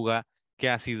 La fuga que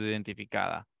ha sido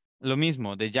identificada. Lo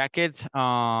mismo, the jacket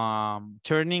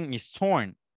turning is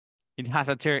torn. It has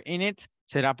a tear in it.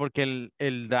 Será porque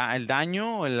el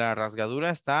daño o la rasgadura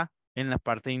está en la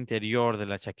parte interior de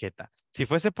la chaqueta. Si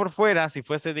fuese por fuera, si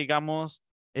fuese, digamos,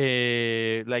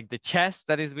 like the chest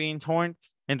that is being torn,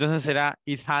 entonces será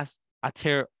it has a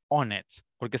tear on it,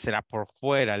 porque será por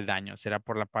fuera el daño, será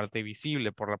por la parte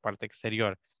visible, por la parte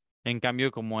exterior. En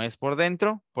cambio, como es por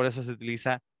dentro, por eso se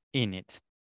utiliza in it.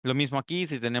 Lo mismo aquí,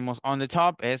 si tenemos on the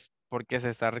top, es porque se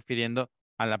está refiriendo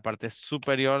a la parte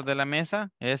superior de la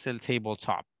mesa, es el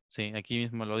tabletop. Sí, aquí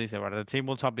mismo lo dice, ¿verdad? The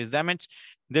tabletop is damaged.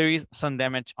 There is some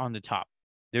damage on the top.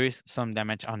 There is some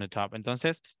damage on the top.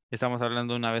 Entonces, estamos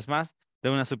hablando una vez más de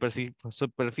una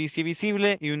superficie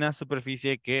visible y una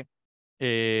superficie que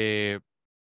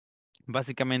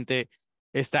básicamente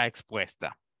está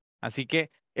expuesta. Así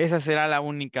que esa será la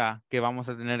única que vamos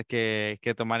a tener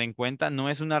que tomar en cuenta. No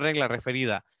es una regla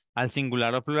referida al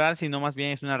singular o plural, sino más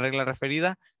bien es una regla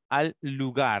referida al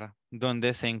lugar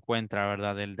donde se encuentra,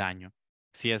 ¿verdad? El daño.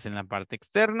 Si es en la parte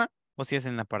externa o si es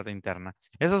en la parte interna.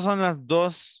 Esas son las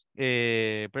dos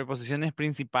preposiciones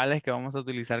principales que vamos a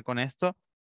utilizar con esto.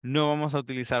 No vamos a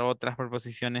utilizar otras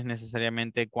preposiciones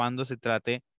necesariamente cuando se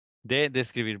trate de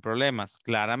describir problemas.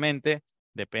 Claramente,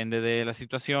 depende de la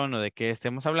situación o de qué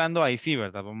estemos hablando, ahí sí,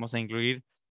 ¿verdad? Vamos a incluir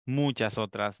muchas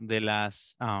otras de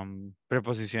las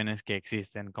preposiciones que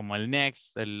existen, como el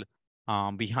next, el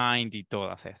behind y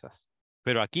todas esas.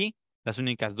 Pero aquí, las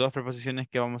únicas dos preposiciones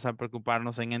que vamos a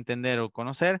preocuparnos en entender o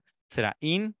conocer será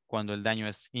in, cuando el daño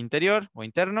es interior o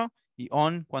interno, y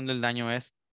on, cuando el daño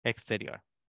es exterior.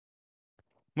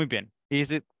 Muy bien.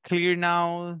 Is it clear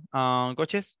now,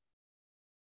 coaches?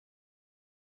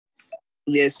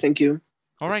 Yes, thank you.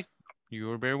 All right.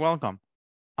 You're very welcome.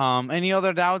 Any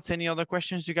other doubts, any other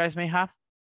questions you guys may have?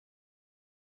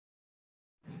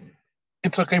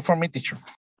 It's okay for me, teacher.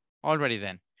 Alrighty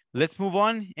then. Let's move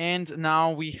on. And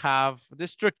now we have the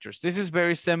structures. This is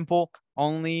very simple.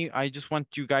 Only I just want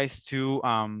you guys to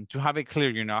have it clear,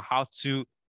 you know, how to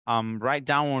write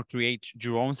down or create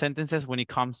your own sentences when it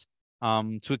comes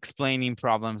to explaining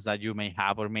problems that you may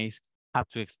have or may have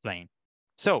to explain.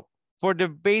 So for the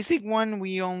basic one,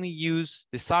 we only use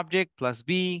the subject plus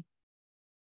be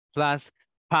plus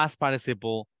past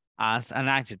participle as an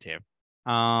adjective.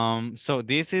 So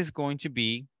this is going to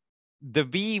be the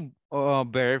be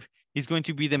verb is going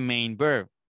to be the main verb,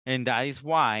 and that is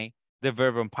why the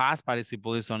verb on past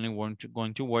participle is only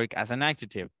going to work as an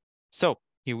adjective. So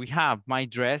here we have my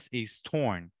dress is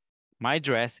torn. My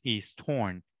dress is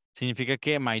torn. Significa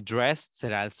que my dress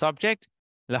será el subject.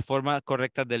 La forma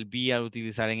correcta del be al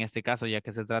utilizar en este caso, ya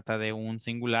que se trata de un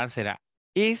singular, será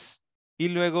is. Y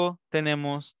luego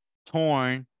tenemos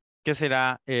torn, que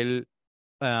será el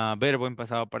verbo en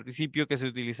pasado participio que se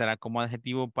utilizará como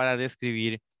adjetivo para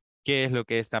describir qué es lo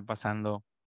que está pasando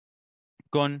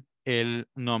con el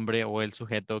nombre o el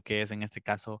sujeto que es en este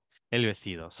caso el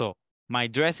vestido. So, my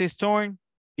dress is torn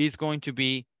is going to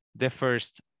be the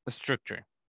first structure.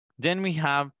 Then we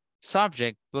have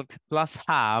subject plus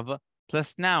have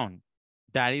plus noun.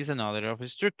 That is another of the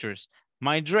structures.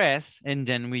 My dress, and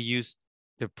then we use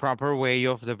the proper way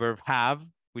of the verb have,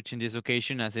 which in this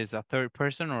occasion, as is a third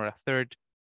person or a third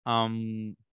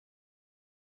form,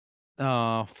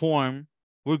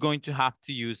 we're going to have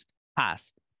to use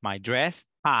has. My dress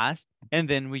has, and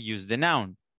then we use the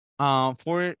noun.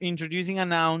 For introducing a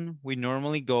noun, we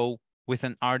normally go with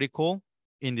an article.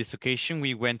 In this occasion,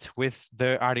 we went with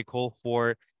the article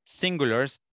for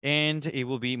singulars, and it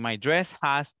will be my dress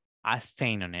has a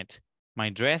stain on it. My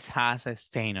dress has a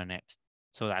stain on it.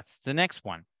 So that's the next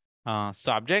one.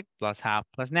 Subject plus have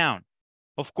plus noun.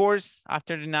 Of course,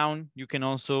 after the noun, you can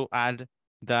also add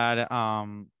that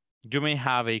you may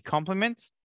have a complement,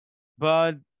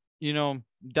 but you know,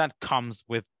 that comes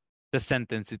with the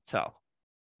sentence itself.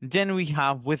 Then we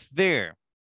have with there.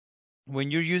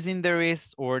 When you're using there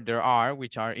is or there are,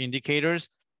 which are indicators,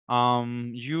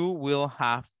 you will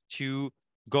have to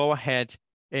go ahead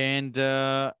and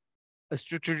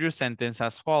structure your sentence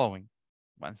as following.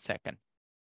 1 second.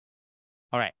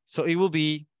 All right, so it will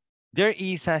be, there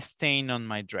is a stain on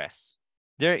my dress.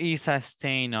 There is a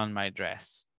stain on my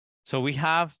dress. So we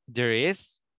have there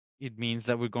is. It means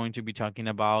that we're going to be talking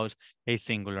about a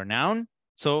singular noun.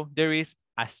 So there is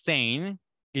a stain.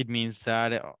 It means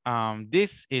that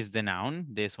this is the noun,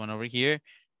 this one over here.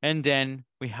 And then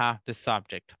we have the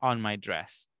subject on my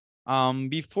dress.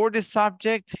 Before the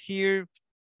subject here,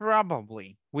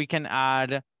 probably we can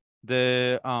add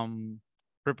the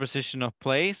preposition of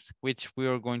place, which we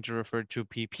are going to refer to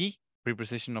PP,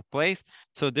 preposition of place.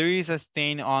 So there is a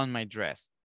stain on my dress.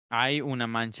 Hay una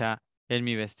mancha en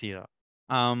mi vestido.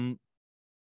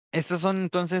 Estas son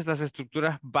entonces las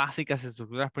estructuras básicas,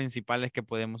 estructuras principales que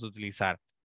podemos utilizar.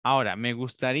 Ahora, me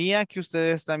gustaría que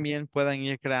ustedes también puedan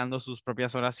ir creando sus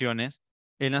propias oraciones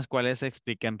en las cuales se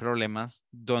expliquen problemas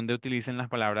donde utilicen las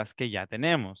palabras que ya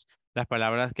tenemos. Las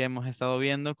palabras que hemos estado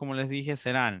viendo, como les dije,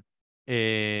 serán,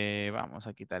 vamos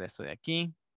a quitar esto de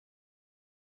aquí.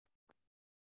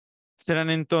 Serán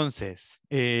entonces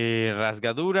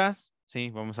rasgaduras,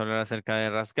 ¿sí? Vamos a hablar acerca de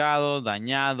rasgado,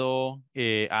 dañado,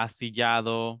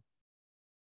 astillado,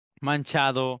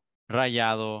 manchado,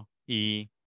 rayado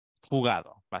y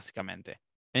jugado, básicamente.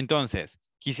 Entonces,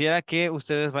 quisiera que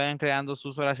ustedes vayan creando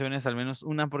sus oraciones, al menos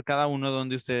una por cada uno,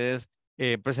 donde ustedes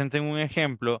presenten un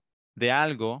ejemplo de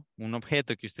algo, un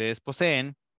objeto que ustedes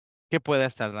poseen, que pueda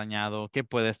estar dañado, que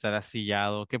pueda estar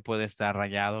astillado, que pueda estar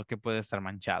rayado, que pueda estar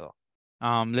manchado.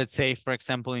 Let's say, for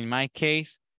example, in my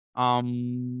case, I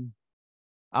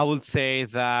would say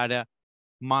that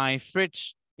my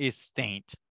fridge is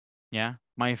stained. Yeah,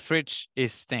 my fridge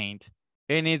is stained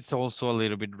and it's also a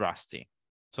little bit rusty.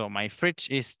 So my fridge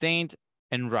is stained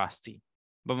and rusty.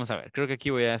 Vamos a ver, creo que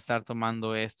aquí voy a estar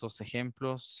tomando estos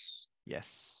ejemplos.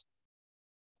 Yes.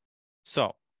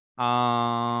 So,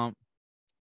 I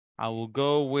will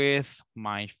go with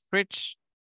my fridge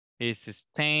is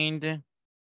stained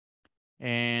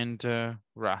and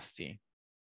rusty.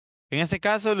 En este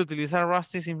caso, el utilizar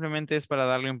Rusty simplemente es para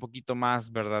darle un poquito más,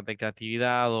 ¿verdad? De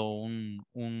creatividad o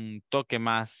un toque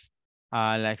más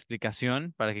a la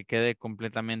explicación para que quede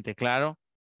completamente claro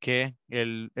que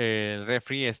el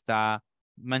refri está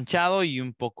manchado y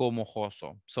un poco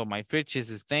mojoso. So my fridge is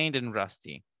stained and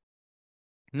rusty.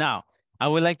 Now, I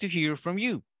would like to hear from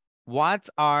you. What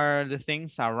are the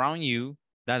things around you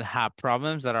that have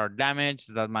problems, that are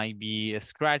damaged, that might be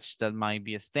scratched, that might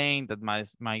be stained, that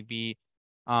might be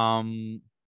all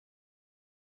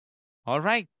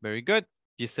right, very good.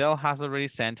 Giselle has already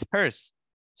sent hers.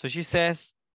 So she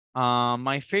says,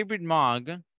 my favorite mug.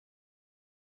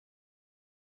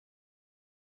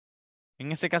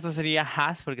 En este caso sería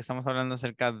has, porque estamos hablando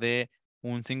acerca de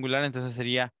un singular, entonces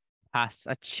sería has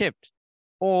a chip.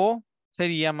 O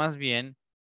sería más bien,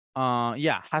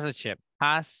 yeah, has a chip.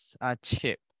 Has a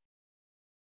chip.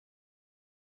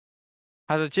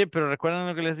 Has a chip, pero recuerden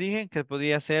lo que les dije, que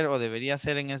podría ser o debería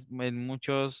ser en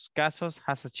muchos casos,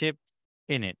 has a chip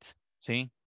in it,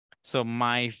 ¿sí? So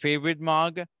my favorite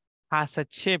mug has a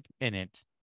chip in it.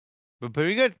 But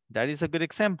very good. That is a good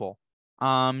example.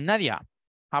 Nadia,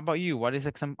 how about you? What is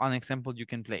an example you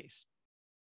can place?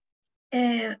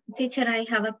 Teacher, I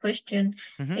have a question.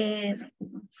 Mhm.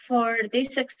 For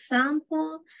this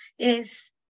example,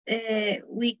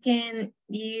 we can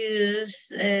use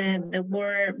the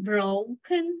word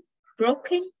broken.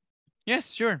 Broken?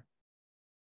 Yes, sure.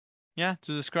 Yeah,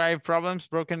 to describe problems,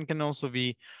 broken can also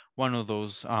be one of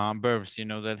those verbs, you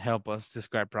know, that help us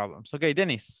describe problems. Okay,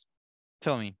 Dennis,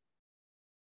 tell me.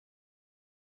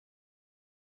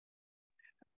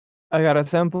 I got a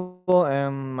sample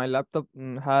and my laptop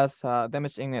has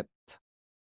damage in it.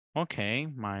 Okay,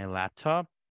 my laptop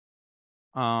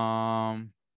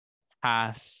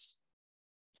has,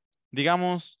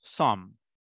 digamos,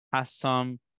 has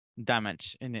some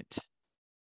damage in it.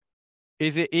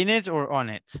 Is it in it or on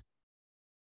it?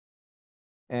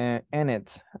 In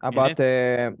it about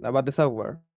the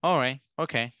software. All right,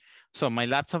 okay. So my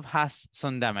laptop has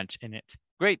some damage in it.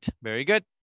 Great, very good.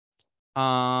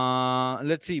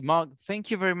 Let's see, Mog,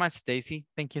 thank you very much, Stacy.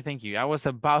 Thank you. I was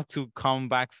about to come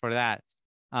back for that.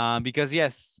 Because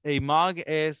yes, a mug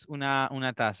es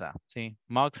una taza, ¿sí?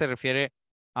 Mug se refiere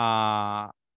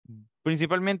a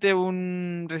principalmente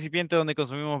un recipiente donde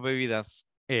consumimos bebidas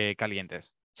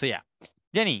calientes. So yeah.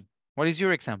 Jenny, what is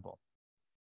your example?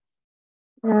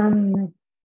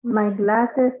 My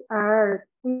glasses are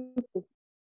chipped.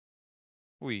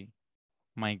 Uy,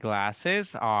 my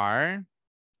glasses are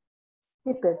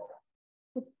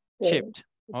chipped.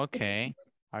 Okay,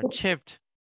 are chipped.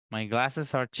 My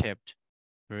glasses are chipped.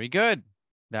 Very good.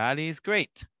 That is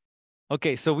great.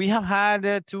 Okay, so we have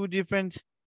had two different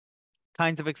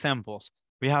kinds of examples.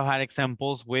 We have had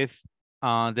examples with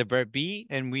the verb be,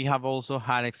 and we have also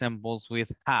had examples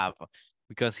with have.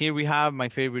 Because here we have my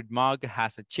favorite mug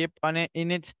has a chip on it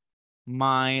in it.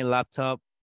 My laptop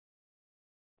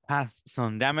has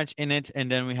some damage in it,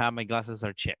 and then we have my glasses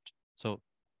are chipped. So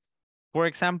 4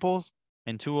 examples,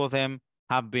 and 2 of them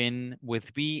have been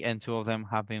with be, and 2 of them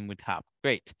have been with have.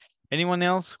 Great. Anyone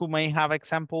else who may have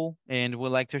example and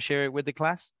would like to share it with the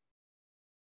class?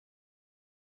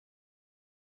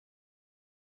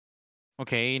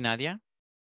 Okay, Nadia.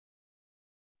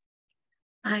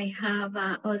 I have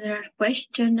other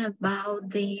question about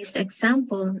this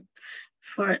example.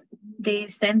 For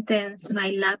this sentence, my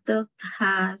laptop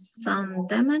has some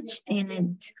damage in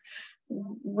it.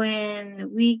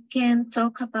 When we can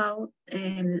talk about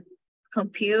a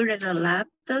computer or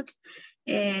laptop,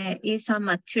 it's a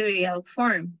material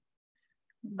form,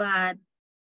 but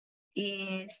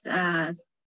is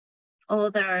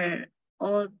other,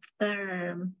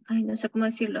 ay, no sé cómo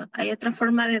decirlo. Hay otra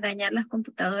forma de dañar las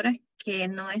computadoras que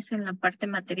no es en la parte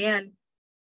material.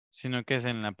 Sino que es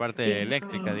en la parte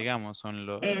eléctrica, digamos, son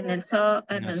los en el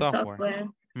software.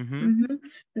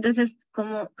 Entonces,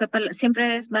 como que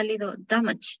siempre es válido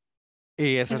damage.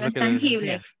 Y eso Que es no lo es que les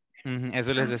tangible. decía.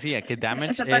 Eso les decía, que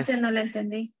damage esa parte no la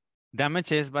entendí.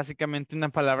 Damage es básicamente una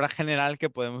palabra general que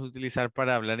podemos utilizar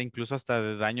para hablar incluso hasta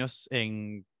de daños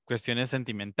en cuestiones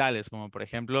sentimentales, como por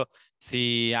ejemplo,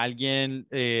 si alguien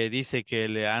dice que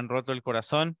le han roto el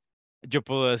corazón, yo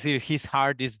puedo decir his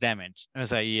heart is damaged. O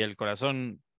sea, y el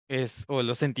corazón es, o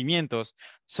los sentimientos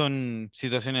son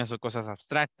situaciones o cosas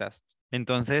abstractas.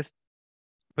 Entonces,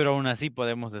 pero aún así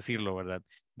podemos decirlo, ¿verdad?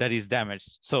 That is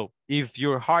damaged. So, if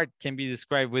your heart can be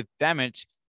described with damage,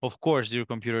 of course, your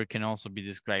computer can also be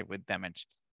described with damage.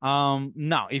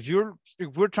 Now, if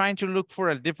we're trying to look for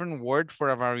a different word for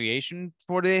a variation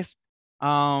for this,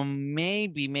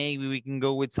 maybe we can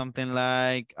go with something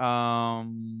like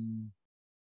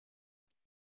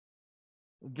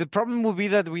The problem will be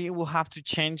that we will have to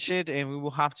change it and we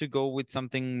will have to go with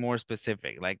something more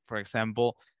specific. Like, for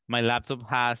example, my laptop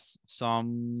has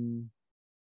some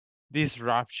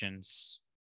disruptions,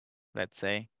 let's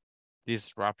say,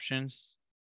 disruptions.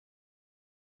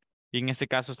 Y en este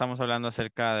caso estamos hablando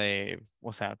acerca de,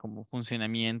 o sea, como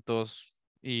funcionamientos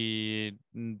y,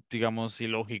 digamos,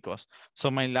 ilógicos. So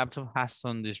my laptop has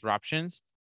some disruptions.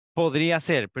 Podría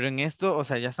ser, pero en esto, o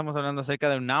sea, ya estamos hablando acerca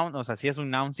de un noun, o sea, si es un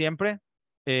noun siempre,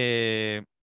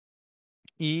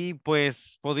 y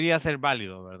pues podría ser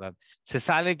válido, ¿verdad? Se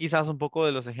sale quizás un poco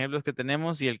de los ejemplos que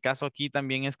tenemos y el caso aquí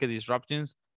también es que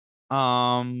disruptions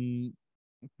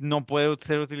no puede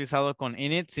ser utilizado con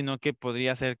init, sino que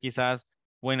podría ser quizás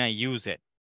when I use it.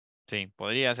 Sí,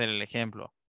 podría ser el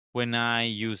ejemplo. When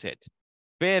I use it.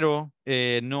 Pero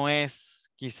no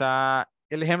es quizá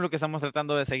el ejemplo que estamos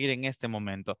tratando de seguir en este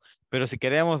momento. Pero si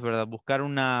queremos, ¿verdad? Buscar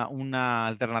una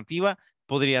alternativa,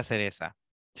 podría ser esa.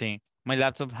 Sí. My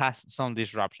laptop has some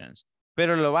disruptions.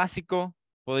 Pero lo básico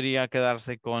podría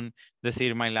quedarse con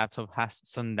decir my laptop has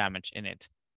some damage in it.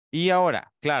 Y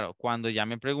ahora, claro, cuando ya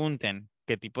me pregunten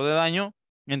qué tipo de daño,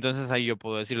 entonces ahí yo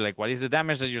puedo decir, like, what is the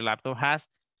damage that your laptop has?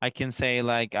 I can say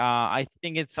like, I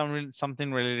think it's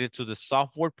something related to the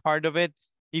software part of it.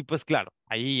 Y pues claro,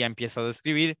 ahí ya empiezo a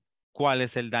describir cuál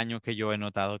es el daño que yo he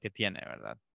notado que tiene,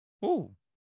 ¿verdad?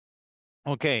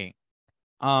 Okay.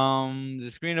 The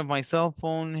screen of my cell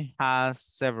phone has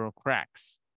several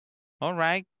cracks. All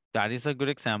right, that is a good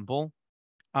example.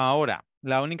 Ahora,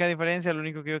 la única diferencia, lo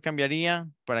único que yo cambiaría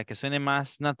para que suene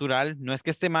más natural, no es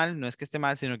que esté mal, no es que esté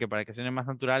mal, sino que para que suene más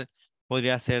natural,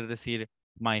 podría ser decir,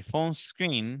 my phone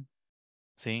screen,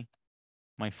 ¿sí?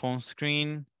 My phone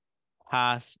screen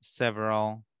has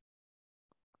several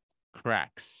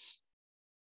cracks.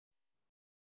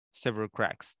 Several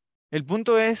cracks. El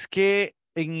punto es que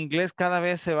en inglés cada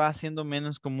vez se va haciendo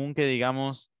menos común que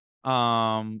digamos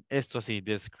esto así,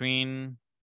 the screen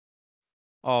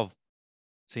of,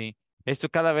 ¿sí? Esto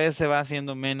cada vez se va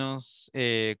haciendo menos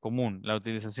común, la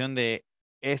utilización de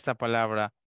esta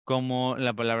palabra como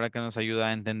la palabra que nos ayuda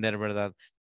a entender, ¿verdad?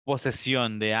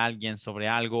 Posesión de alguien sobre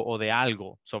algo o de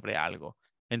algo sobre algo.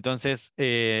 Entonces,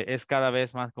 es cada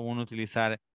vez más común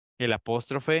utilizar el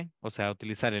apóstrofe, o sea,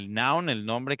 utilizar el noun, el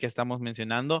nombre que estamos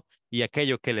mencionando y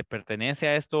aquello que le pertenece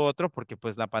a esto otro, porque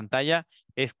pues la pantalla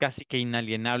es casi que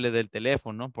inalienable del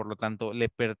teléfono, por lo tanto, le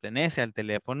pertenece al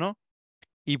teléfono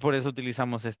y por eso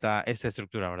utilizamos esta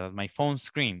estructura, ¿verdad? My phone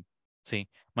screen, sí.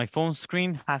 My phone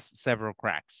screen has several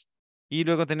cracks. Y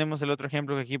luego tenemos el otro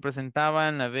ejemplo que aquí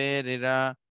presentaban. A ver,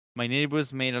 era my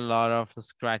neighbors made a lot of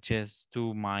scratches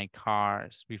to my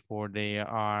cars before they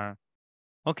are.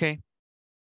 Ok.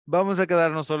 Vamos a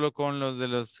quedarnos solo con los de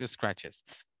los scratches.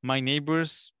 My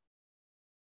neighbors.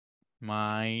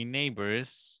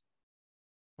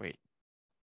 Wait.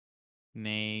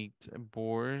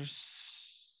 Neighbors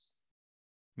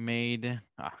made.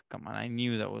 Come on. I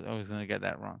knew that I was going to get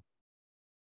that wrong.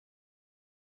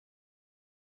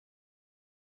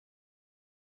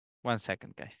 One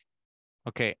second, guys.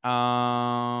 Okay,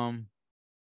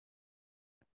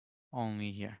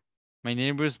 only here. My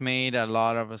neighbors made a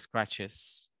lot of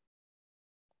scratches.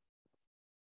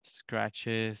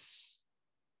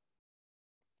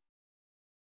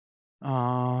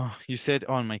 You said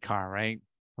on my car, right?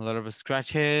 A lot of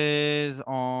scratches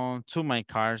on to my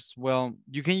cars. Well,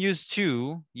 you can use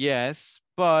to, yes,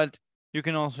 but you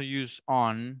can also use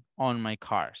on my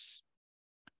cars.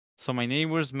 So my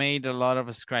neighbors made a lot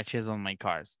of scratches on my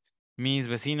cars. Mis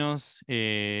vecinos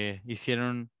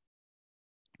hicieron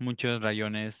muchos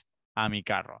rayones a mi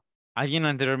carro. Alguien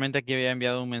anteriormente aquí había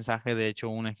enviado un mensaje, de hecho,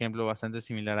 un ejemplo bastante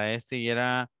similar a este, y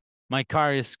era my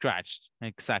car is scratched.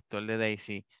 Exacto, el de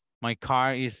Daisy. My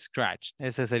car is scratched.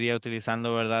 Ese sería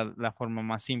utilizando, ¿verdad? La forma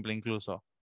más simple incluso.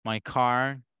 My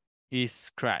car is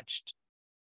scratched.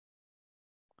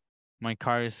 My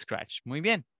car is scratched. Muy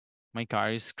bien. My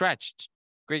car is scratched.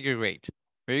 Great, great, great.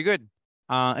 Very good.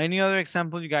 Any other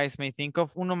example you guys may think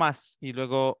of? Uno más y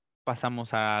luego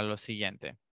pasamos a lo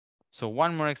siguiente. So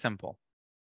one more example.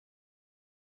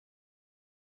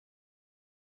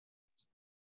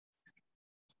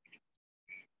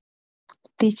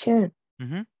 Teacher,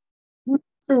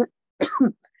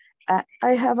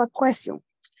 I have a question.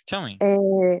 Tell me.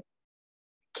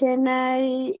 Can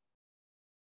I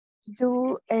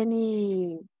do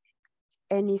any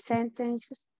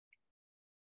sentences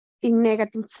in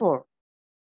negative form?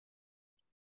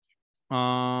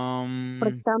 For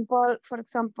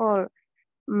example,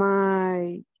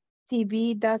 my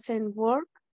TV doesn't work.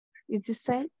 Is the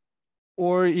same?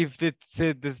 Or if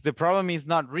the problem is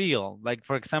not real, like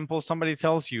for example, somebody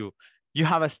tells you, you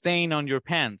have a stain on your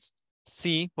pants.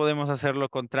 sí podemos hacer lo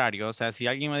contrario. O sea, si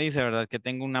alguien me dice, ¿verdad? Que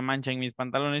tengo una mancha en mis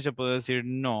pantalones, yo puedo decir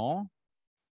no.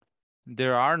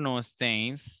 There are no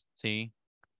stains. Sí.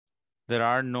 There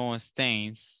are no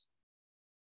stains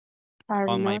Are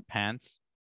on my not pants.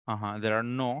 Ajá. There are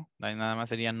no. Ahí nada más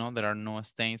sería no. There are no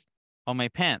stains on my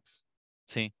pants.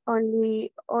 Sí.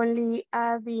 only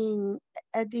adding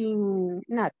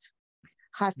not.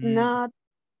 Has Mm, not,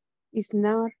 is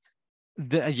not,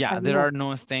 yeah, are there not. are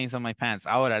no stains on my pants.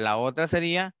 Ahora, la otra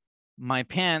sería my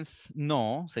pants.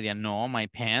 No. Sería no. My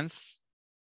pants.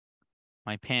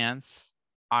 My pants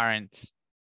aren't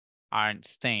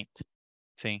stained.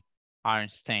 Sí,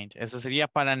 aren't stained. Eso sería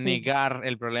para negar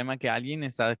el problema que alguien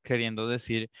está queriendo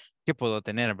decir que puedo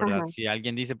tener, ¿verdad? Ajá. Si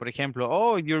alguien dice, por ejemplo,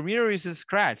 oh, your mirror is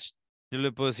scratched, yo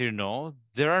le puedo decir, no,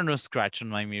 there are no scratch on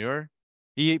my mirror.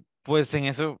 Y pues en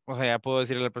eso, o sea, ya puedo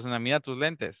decirle a la persona, mira tus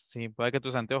lentes, sí, puede que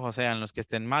tus anteojos sean los que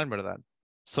estén mal, ¿verdad?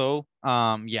 So,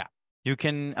 yeah, you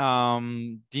can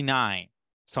deny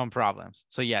some problems.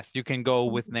 So yes, you can go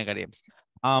with negatives.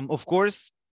 Of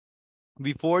course,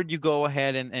 before you go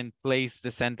ahead and place the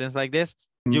sentence like this,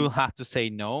 you will have to say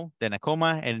no, then a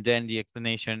comma, and then the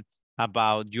explanation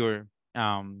about your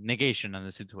negation on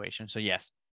the situation. So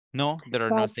yes, no, there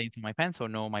are no stains in my pants, or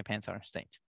no, my pants are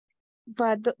stained.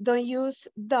 But don't use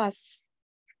does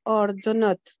or do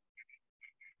not.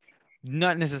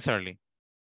 Not necessarily.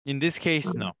 In this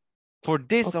case, no. For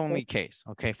this Okay. only case,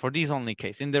 okay, for this only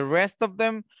case. In the rest of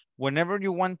them, whenever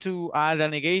you want to add a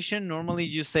negation, normally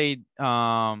you say,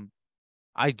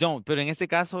 I don't, pero en este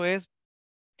caso es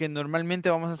que normalmente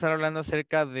vamos a estar hablando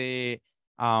acerca de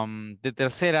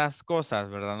terceras cosas,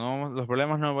 ¿verdad? No, los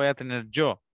problemas no los voy a tener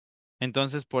yo.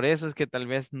 Entonces, por eso es que tal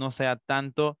vez no sea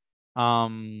tanto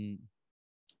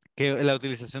que la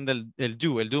utilización del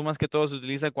do. El do más que todo se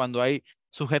utiliza cuando hay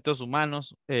sujetos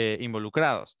humanos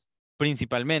involucrados,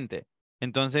 principalmente.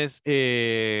 Entonces,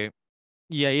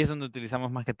 y ahí es donde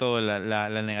utilizamos más que todo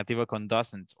la negativa con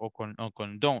doesn't o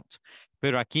con don't.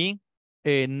 Pero aquí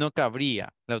no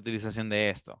cabría la utilización de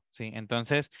esto, ¿sí?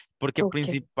 Entonces, porque Okay.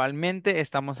 principalmente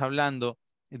estamos hablando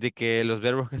de que los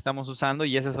verbos que estamos usando,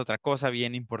 y esa es otra cosa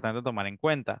bien importante tomar en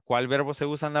cuenta, cuál verbo se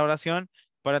usa en la oración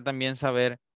para también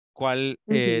saber cuál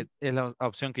es la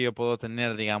opción que yo puedo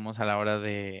tener, digamos, a la hora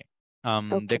de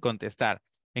Okay. contestar.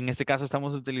 En este caso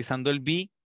estamos utilizando el be,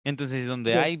 entonces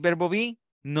donde Yes. hay verbo be,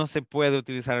 no se puede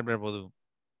utilizar el verbo do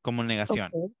como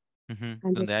negación. Okay. Donde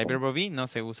hay Understand. verbo be, no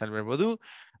se usa el verbo do.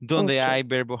 Donde hay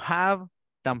verbo have,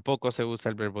 tampoco se usa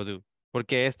el verbo do.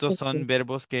 Porque estos son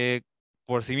verbos que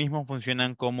por sí mismos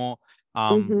funcionan como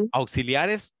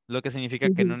auxiliares, lo que significa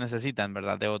que no necesitan,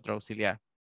 ¿verdad? De otro auxiliar.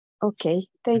 Okay.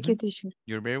 Thank you, teacher.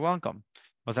 You're very welcome.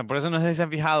 O sea, por eso no sé si se han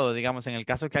fijado, digamos, en el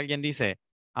caso que alguien dice,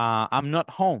 I'm not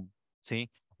home, ¿sí?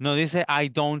 No dice I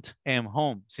don't am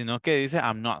home, sino que dice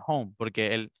I'm not home,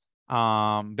 porque el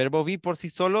verbo be por sí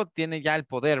solo tiene ya el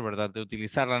poder, ¿verdad? De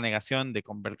utilizar la negación, de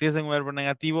convertirse en un verbo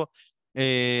negativo.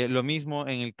 Lo mismo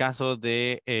en el caso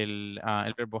de el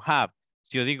verbo have.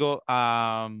 Si yo digo,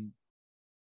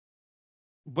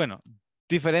 bueno,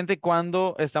 diferente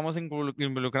cuando estamos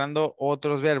involucrando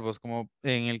otros verbos, como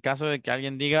en el caso de que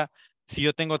alguien diga, si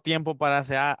yo tengo tiempo para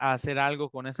hacer algo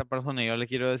con esa persona y yo le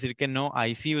quiero decir que no,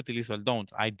 ahí sí utilizo el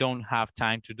don't. I don't have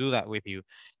time to do that with you.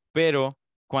 Pero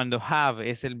cuando have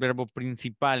es el verbo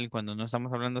principal, cuando no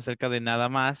estamos hablando acerca de nada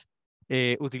más,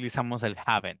 utilizamos el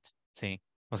haven't, ¿sí?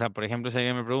 O sea, por ejemplo, si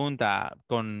alguien me pregunta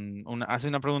hace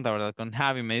una pregunta, ¿verdad? Con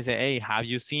have y me dice, hey, have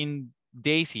you seen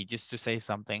Daisy? Just to say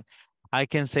something. I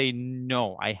can say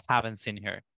no, I haven't seen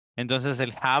her. Entonces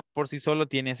el have por sí solo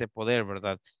tiene ese poder,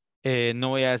 ¿verdad? No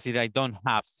voy a decir I don't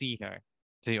have seen her,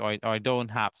 ¿sí? O I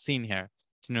don't have seen her,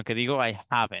 sino que digo I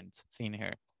haven't seen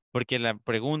her, porque la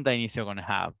pregunta inició con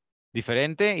have.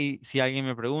 Diferente, y si alguien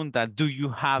me pregunta, do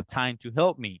you have time to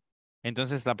help me?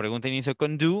 Entonces la pregunta inició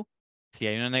con do. Si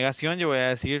hay una negación, yo voy a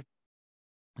decir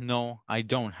no, I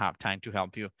don't have time to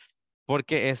help you,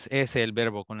 porque es ese el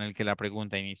verbo con el que la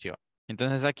pregunta inició.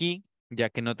 Entonces aquí, ya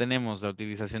que no tenemos la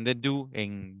utilización de do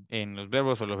en los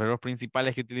verbos o los verbos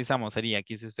principales que utilizamos, sería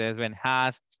aquí si ustedes ven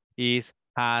has, is,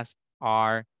 has,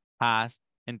 are, has.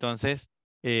 Entonces,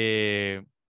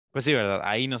 pues sí, ¿verdad?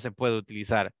 Ahí no se puede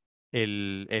utilizar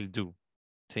el do,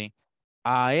 ¿sí?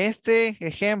 A este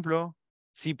ejemplo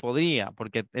sí podría,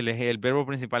 porque el verbo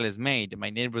principal es made,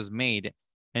 my neighbor's made.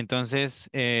 Entonces,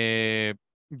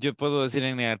 yo puedo decir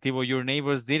en negativo, your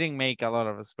neighbors didn't make a lot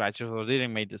of scratches or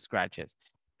didn't make the scratches.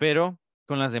 Pero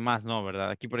con las demás no, ¿verdad?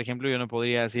 Aquí, por ejemplo, yo no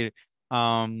podría decir,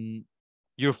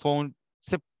 your phone,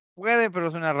 se puede,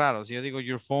 pero suena raro. Si yo digo,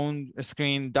 your phone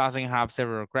screen doesn't have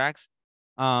several cracks,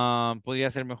 podría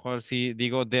ser mejor si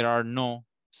digo, there are no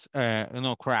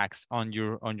no cracks on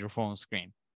your phone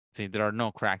screen. Sí, there are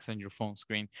no cracks on your phone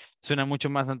screen. Suena mucho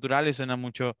más natural y suena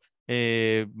mucho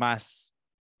más,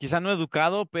 quizá no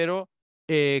educado, pero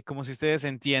como si ustedes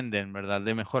entienden, ¿verdad?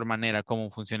 De mejor manera cómo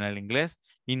funciona el inglés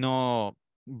y no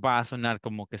va a sonar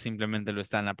como que simplemente lo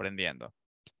están aprendiendo.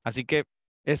 Así que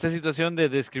esta situación de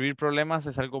describir problemas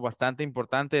es algo bastante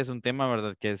importante, es un tema,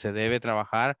 ¿verdad?, que se debe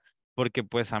trabajar porque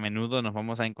pues a menudo nos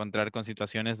vamos a encontrar con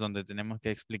situaciones donde tenemos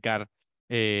que explicar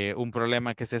un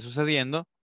problema que esté sucediendo.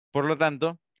 Por lo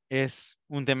tanto, es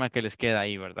un tema que les queda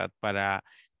ahí, ¿verdad? Para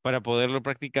poderlo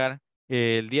practicar.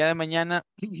 El día de mañana,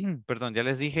 perdón, ya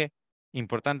les dije,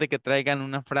 importante que traigan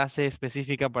una frase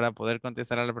específica para poder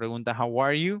contestar a la pregunta, How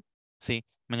are you? Sí,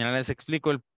 mañana les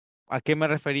explico a qué me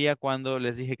refería cuando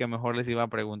les dije que mejor les iba a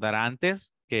preguntar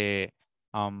antes que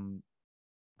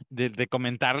de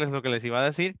comentarles lo que les iba a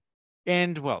decir.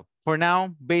 And well, for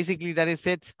now, basically that is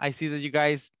it. I see that you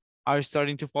guys are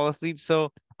starting to fall asleep.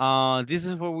 So this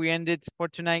is where we ended for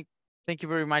tonight. Thank you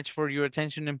very much for your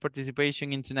attention and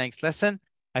participation in tonight's lesson.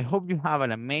 I hope you have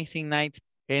an amazing night.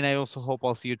 And I also hope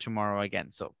I'll see you tomorrow again.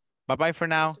 So bye-bye for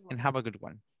now and have a good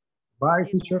one. Bye,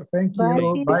 teacher. Thank Bye,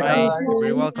 you. teacher. Bye, Bye. guys. Very See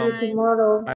you welcome. tomorrow.